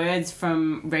stealing words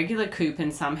from regular Coop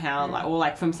and somehow,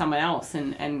 like from someone else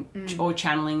and or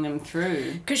channeling them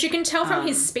through? Because you can tell from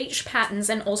his speech patterns,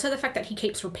 and also the fact that he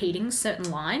keeps repeating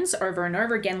certain lines over and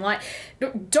over again. Like,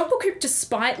 Doppelkoop,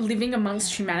 despite living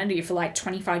amongst humanity for like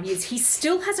 25 years, he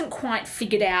still hasn't quite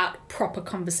figured out proper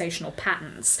conversational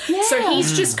patterns. Yeah. So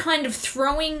he's just kind of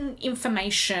throwing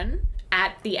information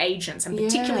at the agents, and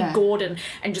particularly Yeah. Gordon,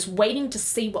 and just waiting to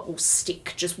see what will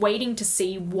stick, just waiting to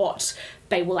see what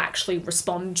they will actually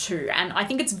respond to. And I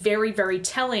think it's very, very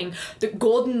telling that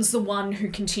Gordon's the one who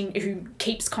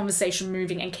keeps conversation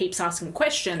moving and keeps asking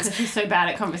questions. Because he's so bad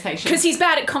at conversation. Because he's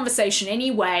bad at conversation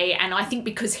anyway, and I think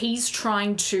because he's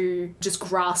trying to just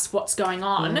grasp what's going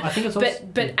on. I think it's also-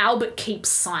 but Albert keeps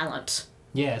silent.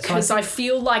 Yeah. So Because I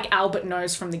feel like Albert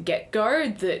knows from the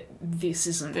get-go that this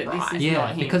isn't That this right. is- Yeah, not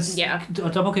him. because Yeah.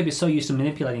 Doppelkoop is so used to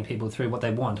manipulating people through what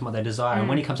they want and what they desire, and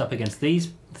when he comes up against these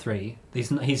three,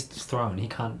 he's thrown. He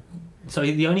can't. So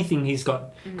the only thing he's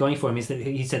got going for him is that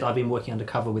he said, "I've been working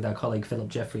undercover with our colleague Philip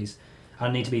Jeffries.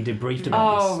 I need to be debriefed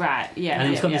about this." Oh, right, yeah. And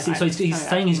he's got this. yeah, So he's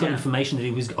saying he's got yeah. information that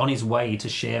he was on his way to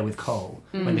share with Cole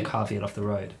when the car veered off the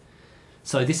road.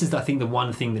 So this is, I think, the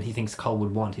one thing that he thinks Cole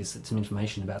would want is some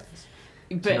information about this.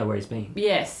 To know where he's been.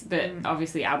 Yes, but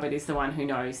obviously Albert is the one who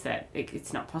knows that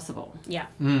it's not possible. Yeah.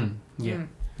 Yeah,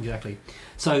 exactly.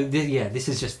 So this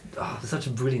is just such a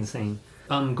brilliant scene.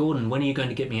 Gordon, when are you going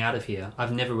to get me out of here?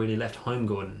 I've never really left home,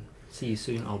 Gordon. See you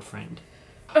soon, old friend.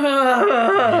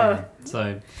 Yeah,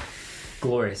 so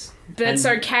glorious. But it's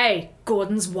And- okay.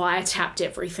 Gordon's wiretapped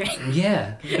everything.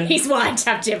 Yeah. He's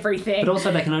wiretapped everything. But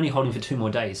also they can only hold him for 2 more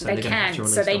days, so they they're going to have can, to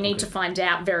release so they need to Doppelkoop. find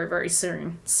out very, very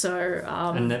soon. So,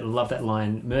 And I love that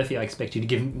line, Murphy, I expect you to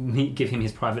give him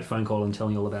his private phone call and tell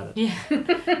me all about it. Yeah.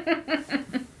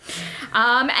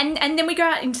 and then we go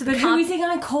out into the But car. who is he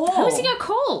going to call? Who is he going to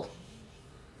call?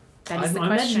 That is the I'm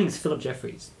imagining question. it's Philip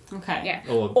Jeffries. Okay. Yeah.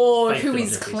 Or fake who Philip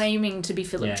is Jeffries. claiming to be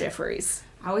Philip Yeah. Jeffries.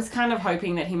 I was kind of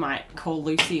hoping that he might call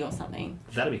Lucy or something.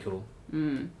 That'd be cool.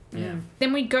 Yeah.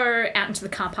 Then we go out into the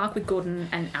car park with Gordon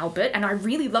and Albert, and I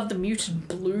really love the muted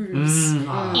blues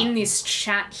in this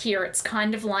chat here. It's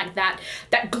kind of like that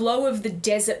glow of the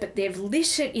desert, but they've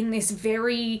lit it in this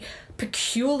very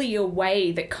peculiar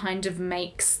way that kind of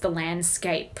makes the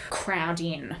landscape crowd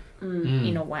in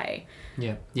a way.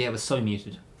 Yeah, it was so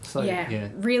muted. So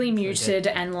Really muted,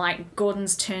 and like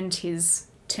Gordon's turned his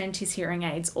hearing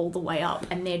aids all the way up,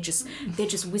 and they're just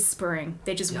whispering.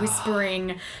 They're just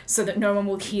whispering so that no one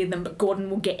will hear them, but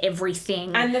Gordon will get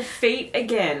everything. And the feet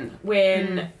again,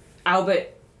 when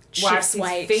Albert wipes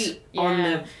his feet on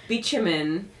the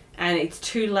bitumen and it's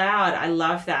too loud. I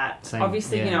love that. Same,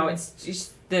 Obviously, it's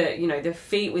just the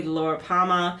feet with Laura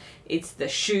Palmer. It's the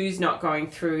shoes not going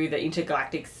through the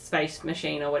intergalactic space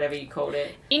machine or whatever you called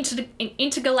it.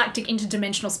 Intergalactic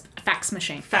interdimensional fax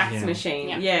machine. Fax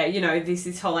machine. Yeah,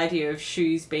 this whole idea of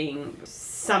shoes being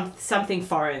something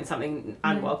foreign, something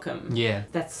unwelcome. Yeah.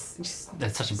 That's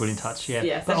such a brilliant touch, yeah.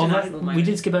 Yeah, but such a nice little moment. we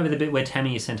did skip over the bit where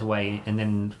Tammy is sent away and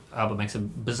then Albert makes a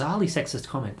bizarrely sexist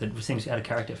comment that seems out of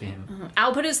character for him.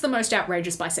 Albert is the most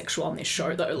outrageous bisexual on this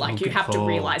show, though. Like, you have to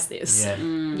realise this. Yeah.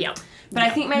 Yep. But I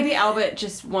think maybe Albert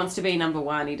just wants to be number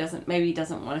one. He doesn't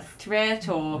want a threat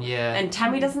and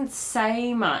Tammy doesn't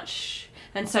say much.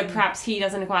 And so perhaps he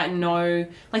doesn't quite know,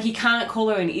 like he can't call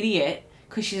her an idiot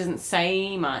because she doesn't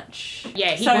say much.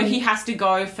 Yeah, he has to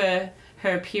go for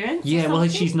her appearance. Yeah, well,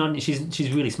 she's not.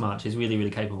 She's really smart. She's really,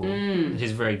 really capable.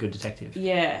 She's a very good detective.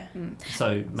 Yeah.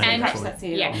 So maybe perhaps that's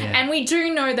it. Yeah, and we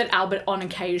do know that Albert on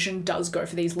occasion does go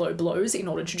for these low blows in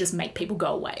order to just make people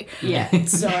go away. Yeah.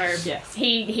 So yes.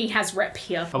 he has rep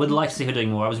here. I would like to see her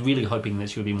doing more. I was really hoping that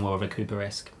she would be more of a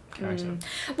Cooper-esque character.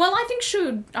 Well, I think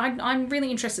I'm really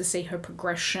interested to see her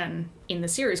progression in the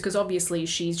series, because obviously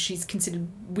she's considered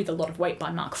with a lot of weight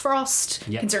by Mark Frost,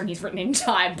 considering he's written an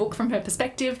entire book from her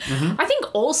perspective. I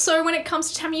think also when it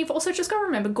comes to Tammy, you've also just got to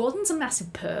remember Gordon's a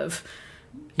massive perv,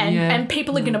 and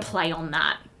people are going to play on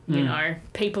that. You know,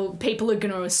 people are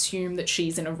going to assume that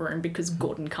she's in a room because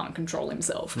Gordon can't control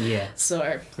himself. Yeah.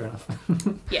 So fair enough.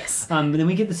 yes. But then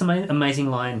we get this amazing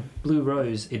line: "Blue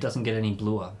rose, it doesn't get any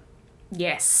bluer."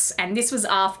 Yes, and this was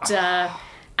after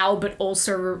Albert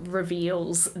also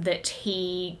reveals that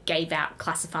he gave out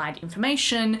classified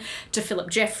information to Philip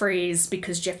Jeffries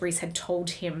because Jeffries had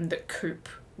told him that Coop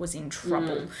was in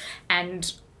trouble.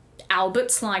 And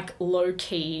Albert's like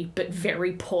low-key but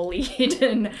very poorly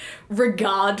hidden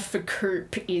regard for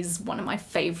Coop is one of my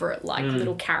favourite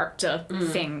little character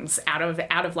things out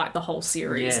of like the whole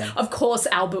series. Yeah. Of course,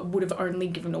 Albert would have only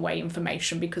given away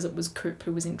information because it was Coop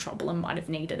who was in trouble and might have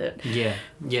needed it. Yeah,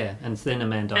 and then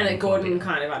Amanda. And then Gordon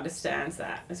kind of understands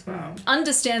that as well.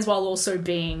 Understands while also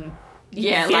being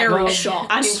very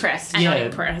shocked. Unimpressed. And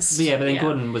unimpressed. But then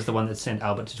Gordon was the one that sent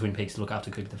Albert to Twin Peaks to look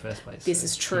after Coop in the first place. This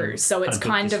is true. So it's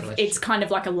kind of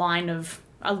like a line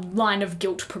of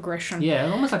guilt progression.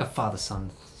 Yeah, almost like a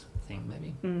father-son thing,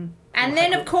 maybe. And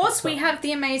then, of course, we have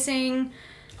the amazing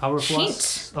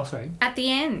hint at the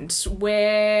end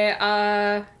where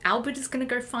Albert is going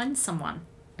to go find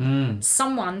someone.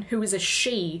 Someone who is a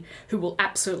she who will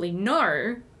absolutely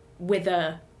know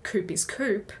whether Coop is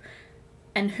Coop.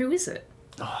 And who is it?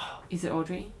 Is it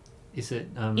Audrey? Is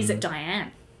it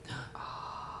Diane?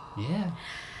 Yeah.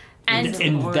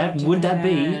 And would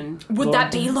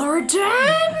that be Laura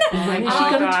Dern?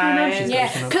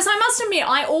 Yeah, because I must admit,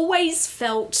 I always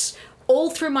felt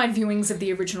all through my viewings of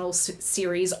the original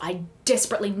series, I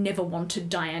desperately never wanted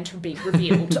Diane to be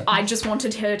revealed. I just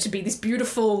wanted her to be this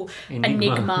beautiful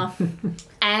enigma.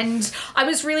 And I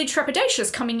was really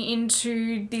trepidatious coming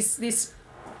into this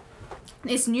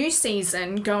new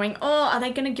season going, are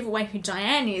they going to give away who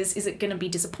Diane is? Is it going to be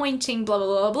disappointing? Blah, blah,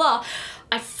 blah, blah.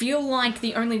 I feel like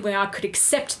the only way I could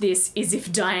accept this is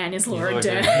if Diane is Laura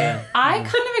Dern. Yeah. I kind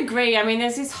of agree. I mean,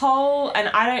 there's this whole, and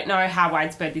I don't know how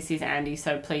widespread this is, Andy,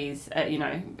 so please,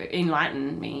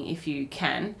 enlighten me if you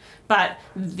can. But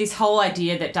this whole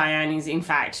idea that Diane is, in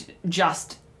fact,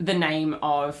 just the name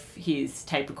of his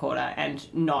tape recorder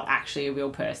and not actually a real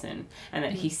person, and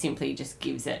that he simply just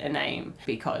gives it a name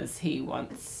because he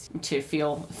wants to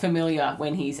feel familiar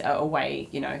when he's away,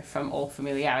 from all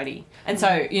familiarity. And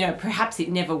so, perhaps it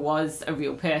never was a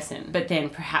real person, but then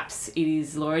perhaps it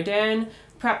is Laura Dern.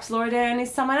 Perhaps Laura Dern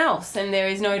is someone else and there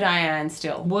is no Diane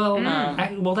still. Well,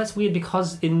 well, that's weird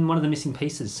because in one of the missing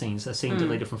pieces scenes, a scene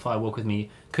deleted from Fire Walk With Me,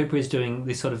 Cooper is doing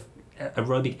this sort of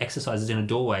aerobic exercises in a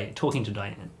doorway talking to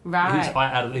Diane,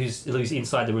 who's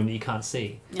inside the room that you can't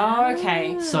see. Oh,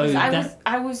 okay. So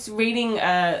I was reading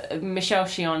Michel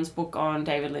Chion's book on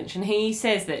David Lynch, and he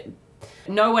says that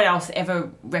No one else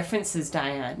ever references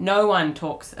Diane. No one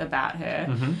talks about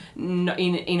her. No,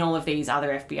 in all of these other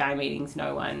FBI meetings,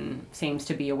 no one seems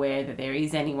to be aware that there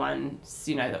is anyone,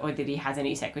 or that he has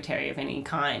any secretary of any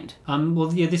kind.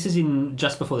 Well, yeah, this is in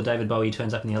just before the David Bowie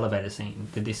turns up in the elevator scene.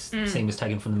 That this scene was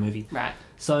taken from the movie. Right.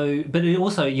 So, but it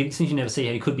also, since you never see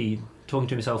her, he could be talking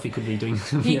to himself. He could be doing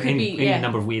any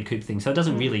number of weird Coop things. So it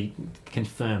doesn't really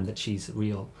confirm that she's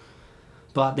real.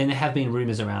 But then there have been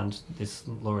rumours around this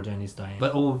Laura Dern is Diane.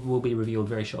 But all will be revealed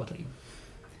very shortly.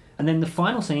 And then the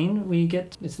final scene, we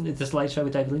get... It's this Late Show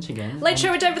with David Lynch again. Late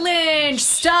Show with David Lynch,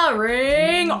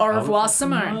 starring Au revoir,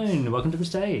 Simone. Welcome to the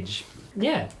stage.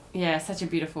 Yeah. Yeah, such a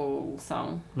beautiful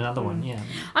song. Another one, yeah.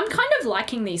 I'm kind of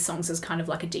liking these songs as kind of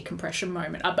like a decompression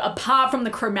moment, apart from the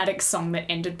Chromatics song that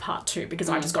ended part 2, because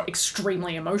I just got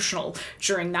extremely emotional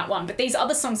during that one. But these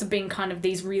other songs have been kind of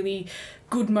these really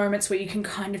good moments where you can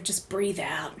kind of just breathe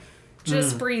out.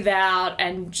 Just breathe out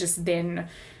and just then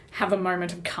have a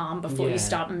moment of calm before you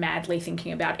start madly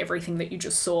thinking about everything that you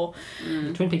just saw.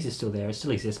 Twin Peaks is still there. It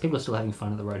still exists. People are still having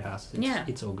fun at the Roadhouse.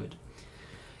 It's all good.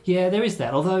 Yeah, there is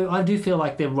that. Although I do feel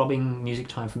like they're robbing music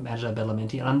time from Angelo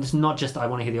Badalamenti. And it's not just I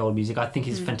want to hear the old music. I think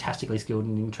he's fantastically skilled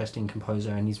and interesting composer,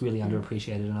 and he's really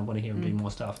underappreciated, and I want to hear him do more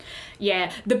stuff.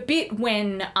 Yeah, the bit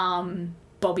when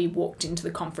Bobby walked into the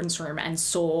conference room and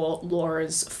saw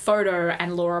Laura's photo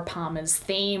and Laura Palmer's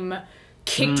theme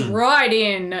kicked right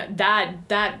in,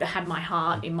 that had my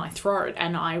heart in my throat,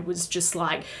 and I was just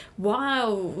like, wow,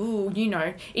 ooh,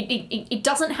 it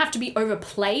doesn't have to be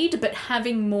overplayed, but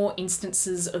having more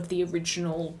instances of the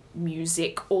original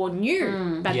music or new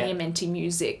Badalamenti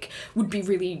music would be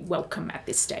really welcome at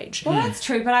this stage. Well, that's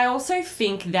true, but I also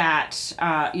think that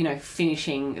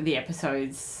finishing the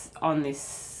episodes on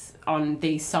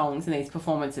these songs and these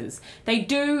performances, they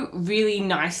do really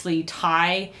nicely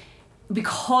tie.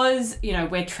 Because,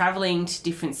 we're travelling to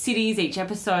different cities each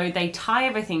episode, they tie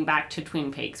everything back to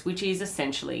Twin Peaks, which is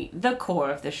essentially the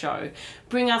core of the show.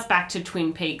 Bring us back to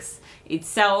Twin Peaks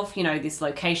itself, this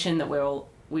location that we're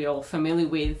all familiar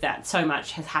with, that so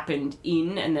much has happened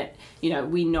in, and that,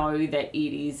 we know that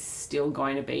it is still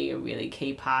going to be a really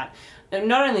key part. And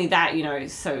not only that,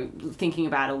 so thinking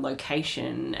about a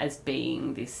location as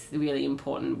being this really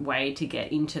important way to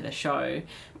get into the show,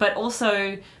 but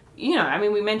also...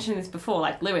 we mentioned this before,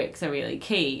 like, lyrics are really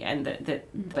key, and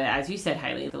but as you said,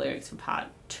 Hayley, the lyrics for part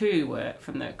 2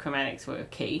 from the Chromatics were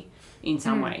key in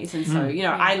some ways. And so,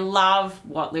 I love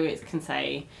what lyrics can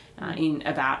say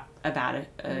about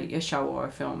a show or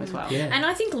a film as well. Yeah. And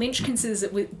I think Lynch considers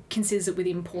it with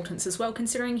importance as well,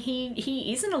 considering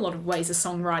he is in a lot of ways a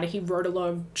songwriter. He wrote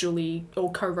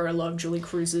co-wrote a lot of Julie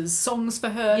Cruz's songs for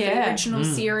her, for the original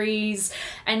series,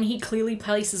 and he clearly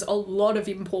places a lot of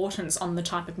importance on the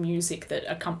type of music that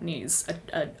accompanies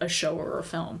a show or a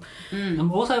film.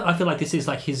 Also, I feel like this is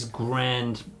like his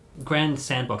grand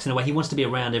sandbox in a way. He wants to be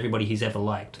around everybody he's ever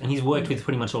liked, and he's worked with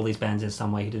pretty much all these bands in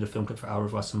some way. He did a film clip for Au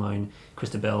revoir, Simone.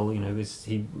 Christa Bell,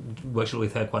 he works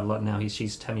with her quite a lot now.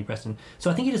 She's Tammy Preston, so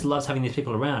I think he just loves having these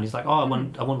people around. He's like, I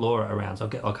want Laura around, so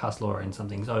I'll cast Laura in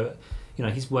something. So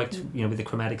he's worked with the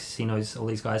Chromatics. He knows all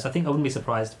these guys. I think I wouldn't be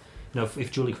surprised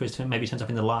if Julie Cruz maybe turns up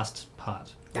in the last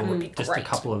part. That would be just great. A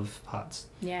couple of parts.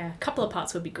 Yeah, a couple of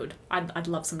parts would be good. I'd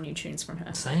love some new tunes from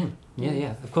her. Same.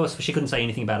 Yeah. Of course, she couldn't say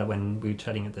anything about it when we were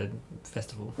chatting at the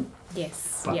festival.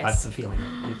 Yes. But I have a feeling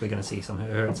we're going to see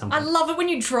her at some point. I love it when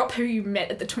you drop who you met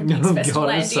at the Twin Peaks Festival,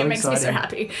 Andy. So it makes exciting. me so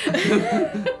happy.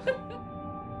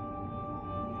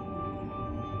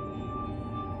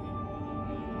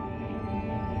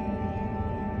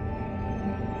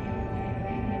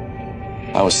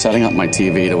 I was setting up my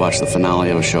TV to watch the finale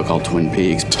of a show called Twin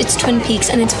Peaks. It's Twin Peaks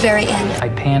and it's very end. I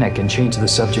panic and change the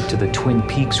subject to the Twin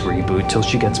Peaks reboot till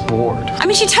she gets bored. I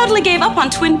mean, she totally gave up on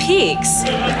Twin Peaks.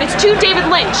 It's too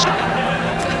David Lynch.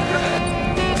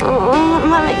 Oh, I'm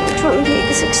having a Twin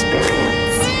Peaks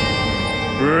experience.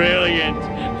 Brilliant.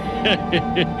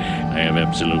 I have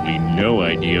absolutely no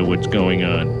idea what's going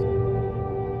on.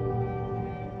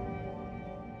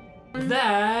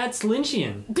 That's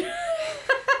Lynchian.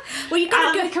 Well, you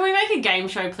gotta go. Can we make a game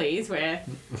show, please, where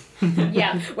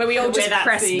where we all just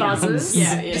press buzzers.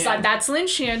 Just like, that's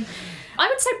Lynchian. I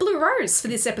would say Blue Rose for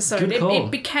this episode. Good call.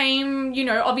 It became,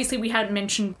 obviously we had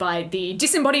mentioned by the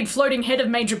disembodied floating head of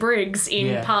Major Briggs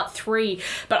in part 3,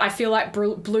 but I feel like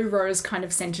Blue Rose kind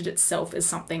of centered itself as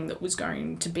something that was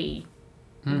going to be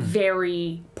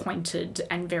very pointed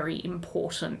and very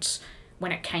important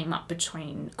when it came up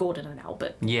between Gordon and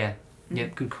Albert. Yeah.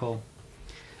 Yep, good call.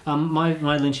 My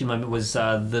Lynchian moment was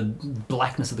the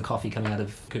blackness of the coffee coming out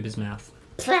of Cooper's mouth.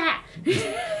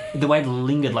 the way it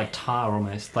lingered like tar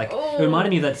almost. Like it reminded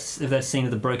me of that scene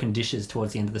of the broken dishes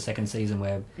towards the end of the second season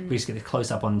where we just get a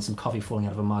close up on some coffee falling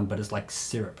out of a mug, but it's like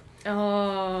syrup.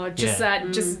 Oh, just Yeah.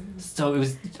 that, just So it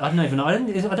was. I don't even know. I don't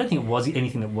think it was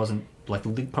anything that wasn't like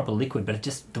proper liquid, but it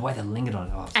just the way they lingered on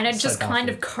it. Oh, and it so just kind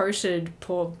powerful. of coated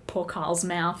poor Carl's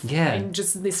mouth Yeah. in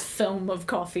just this film of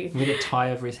coffee. with a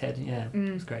tie over his head. Yeah,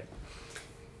 it was great.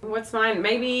 What's mine?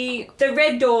 Maybe the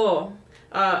red door.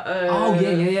 Oh,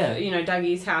 yeah. You know,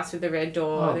 Dougie's house with the red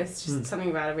door. Oh, There's just something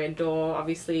about a red door.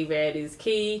 Obviously, red is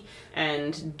key,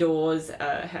 and doors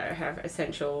have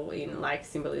essential in like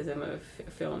symbolism of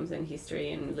films and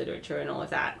history and literature and all of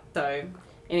that. So,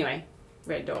 anyway,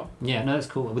 red door. Yeah, no, that's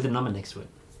cool. With a number next to it.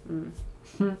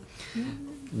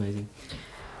 Amazing.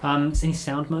 Any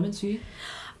sound moments for you?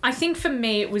 I think for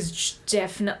me it was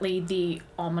definitely the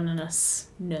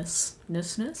ominousness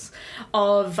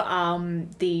of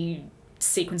the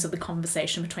sequence of the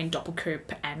conversation between Doppelkoop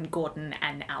and Gordon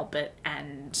and Albert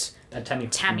and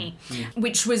Tammy.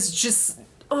 which was just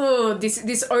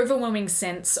this overwhelming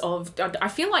sense of, I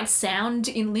feel like sound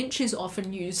in Lynch is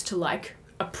often used to like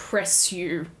oppress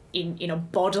you in a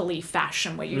bodily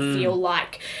fashion where you feel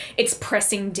like it's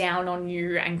pressing down on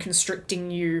you and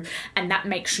constricting you, and that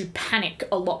makes you panic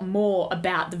a lot more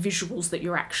about the visuals that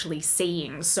you're actually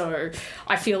seeing. So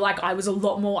I feel like I was a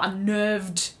lot more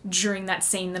unnerved during that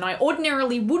scene than I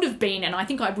ordinarily would have been, and I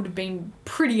think I would have been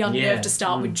pretty unnerved to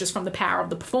start with just from the power of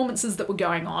the performances that were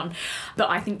going on. But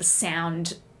I think the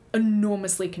sound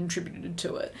enormously contributed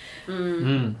to it.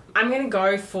 I'm going to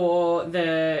go for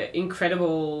the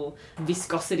incredible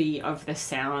viscosity of the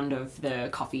sound of the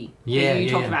coffee. Yeah, you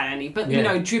talked yeah. about, Andy. But, Yeah. you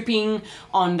know, dripping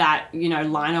on that, you know,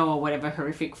 lino or whatever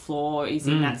horrific floor is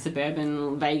in that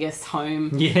suburban Vegas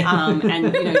home. Yeah.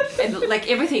 And, you know, like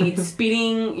everything, it's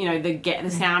spitting, you know, the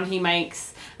sound he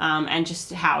makes, and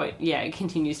just how it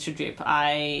continues to drip.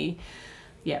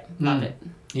 Love it.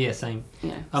 Yeah, same.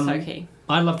 Yeah, Um, so key.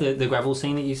 I love the gravel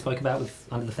scene that you spoke about with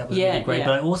Under the Fat was really great,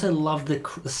 but I also love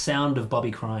the sound of Bobby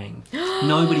crying.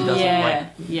 Nobody does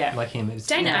it like him. It's,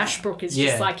 Dana Ashbrook is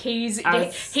just like,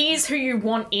 he's who you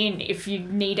want in if you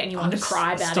need anyone to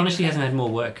cry about. Astonished he anything. hasn't had more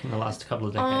work in the last couple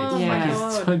of decades. Oh, Like, my he's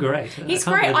so great. He's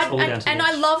I can't great. believe it's all down to And this.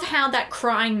 I love how that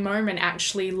crying moment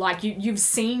actually, like, you've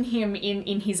seen him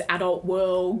in his adult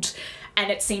world, and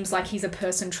it seems like he's a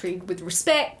person treated with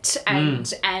respect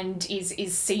and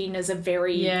is seen as a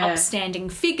very upstanding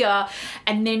figure.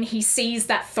 And then he sees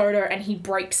that photo and he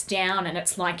breaks down, and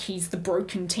it's like he's the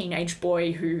broken teenage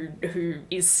boy who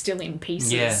is still in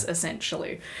pieces,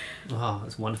 essentially. Oh,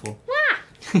 it's wonderful.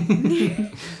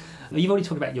 You've already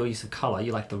talked about your use of colour.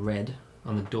 You like the red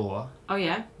on the door. Oh,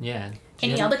 yeah? Yeah. Do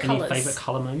Any you have other colours? Any favourite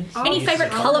colour moments? Any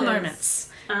favourite colour moments?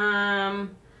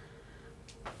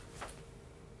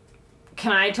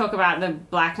 Can I talk about the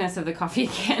blackness of the coffee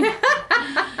again?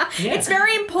 It's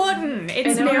very important.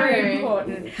 It's very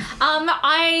important.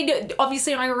 I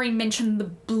already mentioned the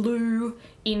blue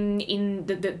in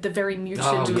the very muted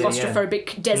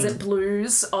claustrophobic desert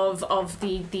blues of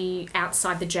the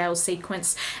outside the jail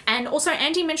sequence. And also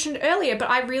Andy mentioned earlier, but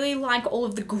I really like all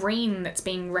of the green that's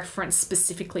being referenced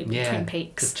specifically with Twin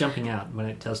Peaks. It's jumping out when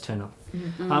it does turn up.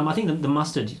 I think the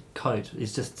mustard coat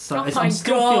is just so... Oh I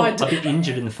still feel a bit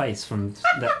injured in the face from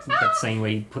that scene where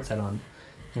he puts that on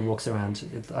and walks around.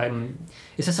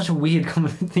 It's just such a weird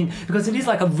common thing, because it is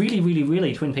like a really, really,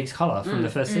 really Twin Peaks colour from the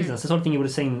first season. It's the sort of thing you would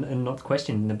have seen and not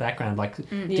questioned in the background, like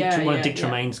one of Dick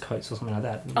Tremaine's coats or something like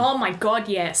that. Oh my God,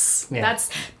 yes. Yeah. That's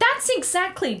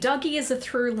exactly. Dougie is a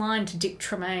through line to Dick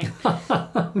Tremaine. You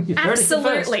heard it here first.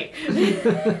 Absolutely.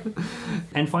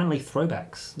 And finally,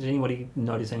 throwbacks. Did anybody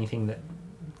notice anything that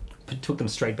took them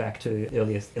straight back to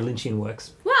earlier Lynchian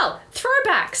works? Well,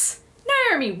 throwbacks.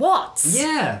 Naomi Watts.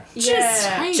 Yeah.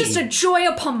 Just a joy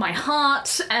upon my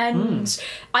heart, and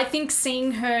I think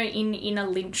seeing her in a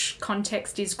Lynch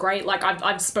context is great. Like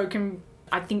I've spoken,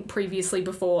 I think previously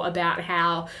before, about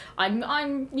how I'm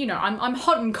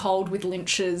hot and cold with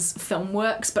Lynch's film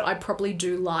works, but I probably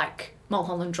do like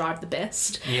Mulholland Drive the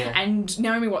best. Yeah. And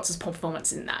Naomi Watts'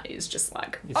 performance in that is just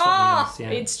like,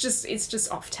 it's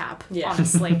just off tap,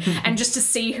 honestly. And just to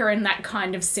see her in that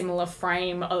kind of similar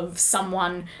frame of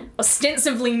someone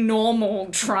ostensibly normal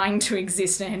trying to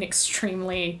exist in an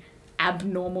extremely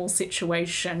abnormal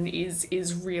situation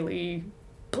is really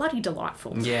bloody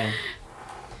delightful. Yeah.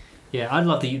 Yeah, I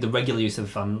love the regular use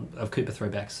of Cooper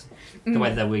throwbacks. The way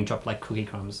that they were being dropped like cookie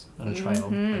crumbs on a trail,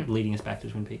 like, leading us back to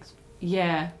Twin Peaks.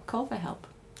 Yeah, call for help.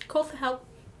 Call for help.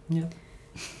 Yeah.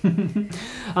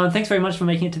 Thanks very much for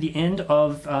making it to the end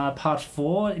of part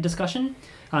 4 discussion.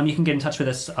 You can get in touch with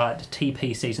us at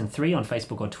TP Season 3 on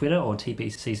Facebook or Twitter, or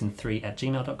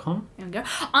tpseason3@gmail.com. There we go.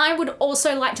 I would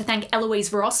also like to thank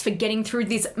Eloise Ross for getting through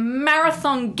this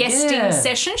marathon guesting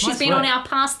session. She's been on our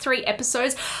past 3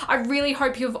 episodes. I really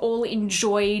hope you've all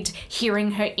enjoyed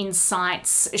hearing her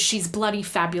insights. She's bloody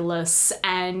fabulous,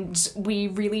 and we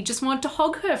really just wanted to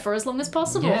hog her for as long as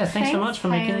possible. Yeah, thanks so much for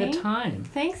making Hayley. the time.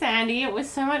 Thanks, Andy. It was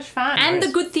so much fun. And the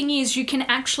good thing is you can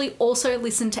actually also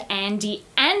listen to Andy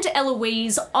and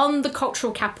Eloise on the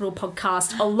Cultural Capital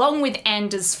podcast, along with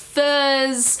Anders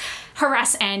Furs.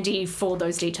 Harass Andy for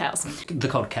those details. The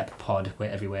Cold Cap Pod, we're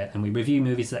everywhere, and we review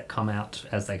movies that come out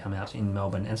as they come out in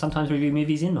Melbourne, and sometimes we review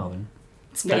movies in Melbourne.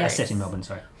 Set in Melbourne,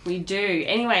 sorry. We do.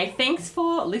 Anyway, thanks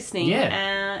for listening. Yeah.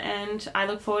 And I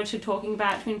look forward to talking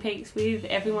about Twin Peaks with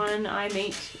everyone I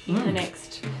meet in the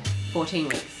next 14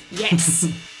 weeks. Yes.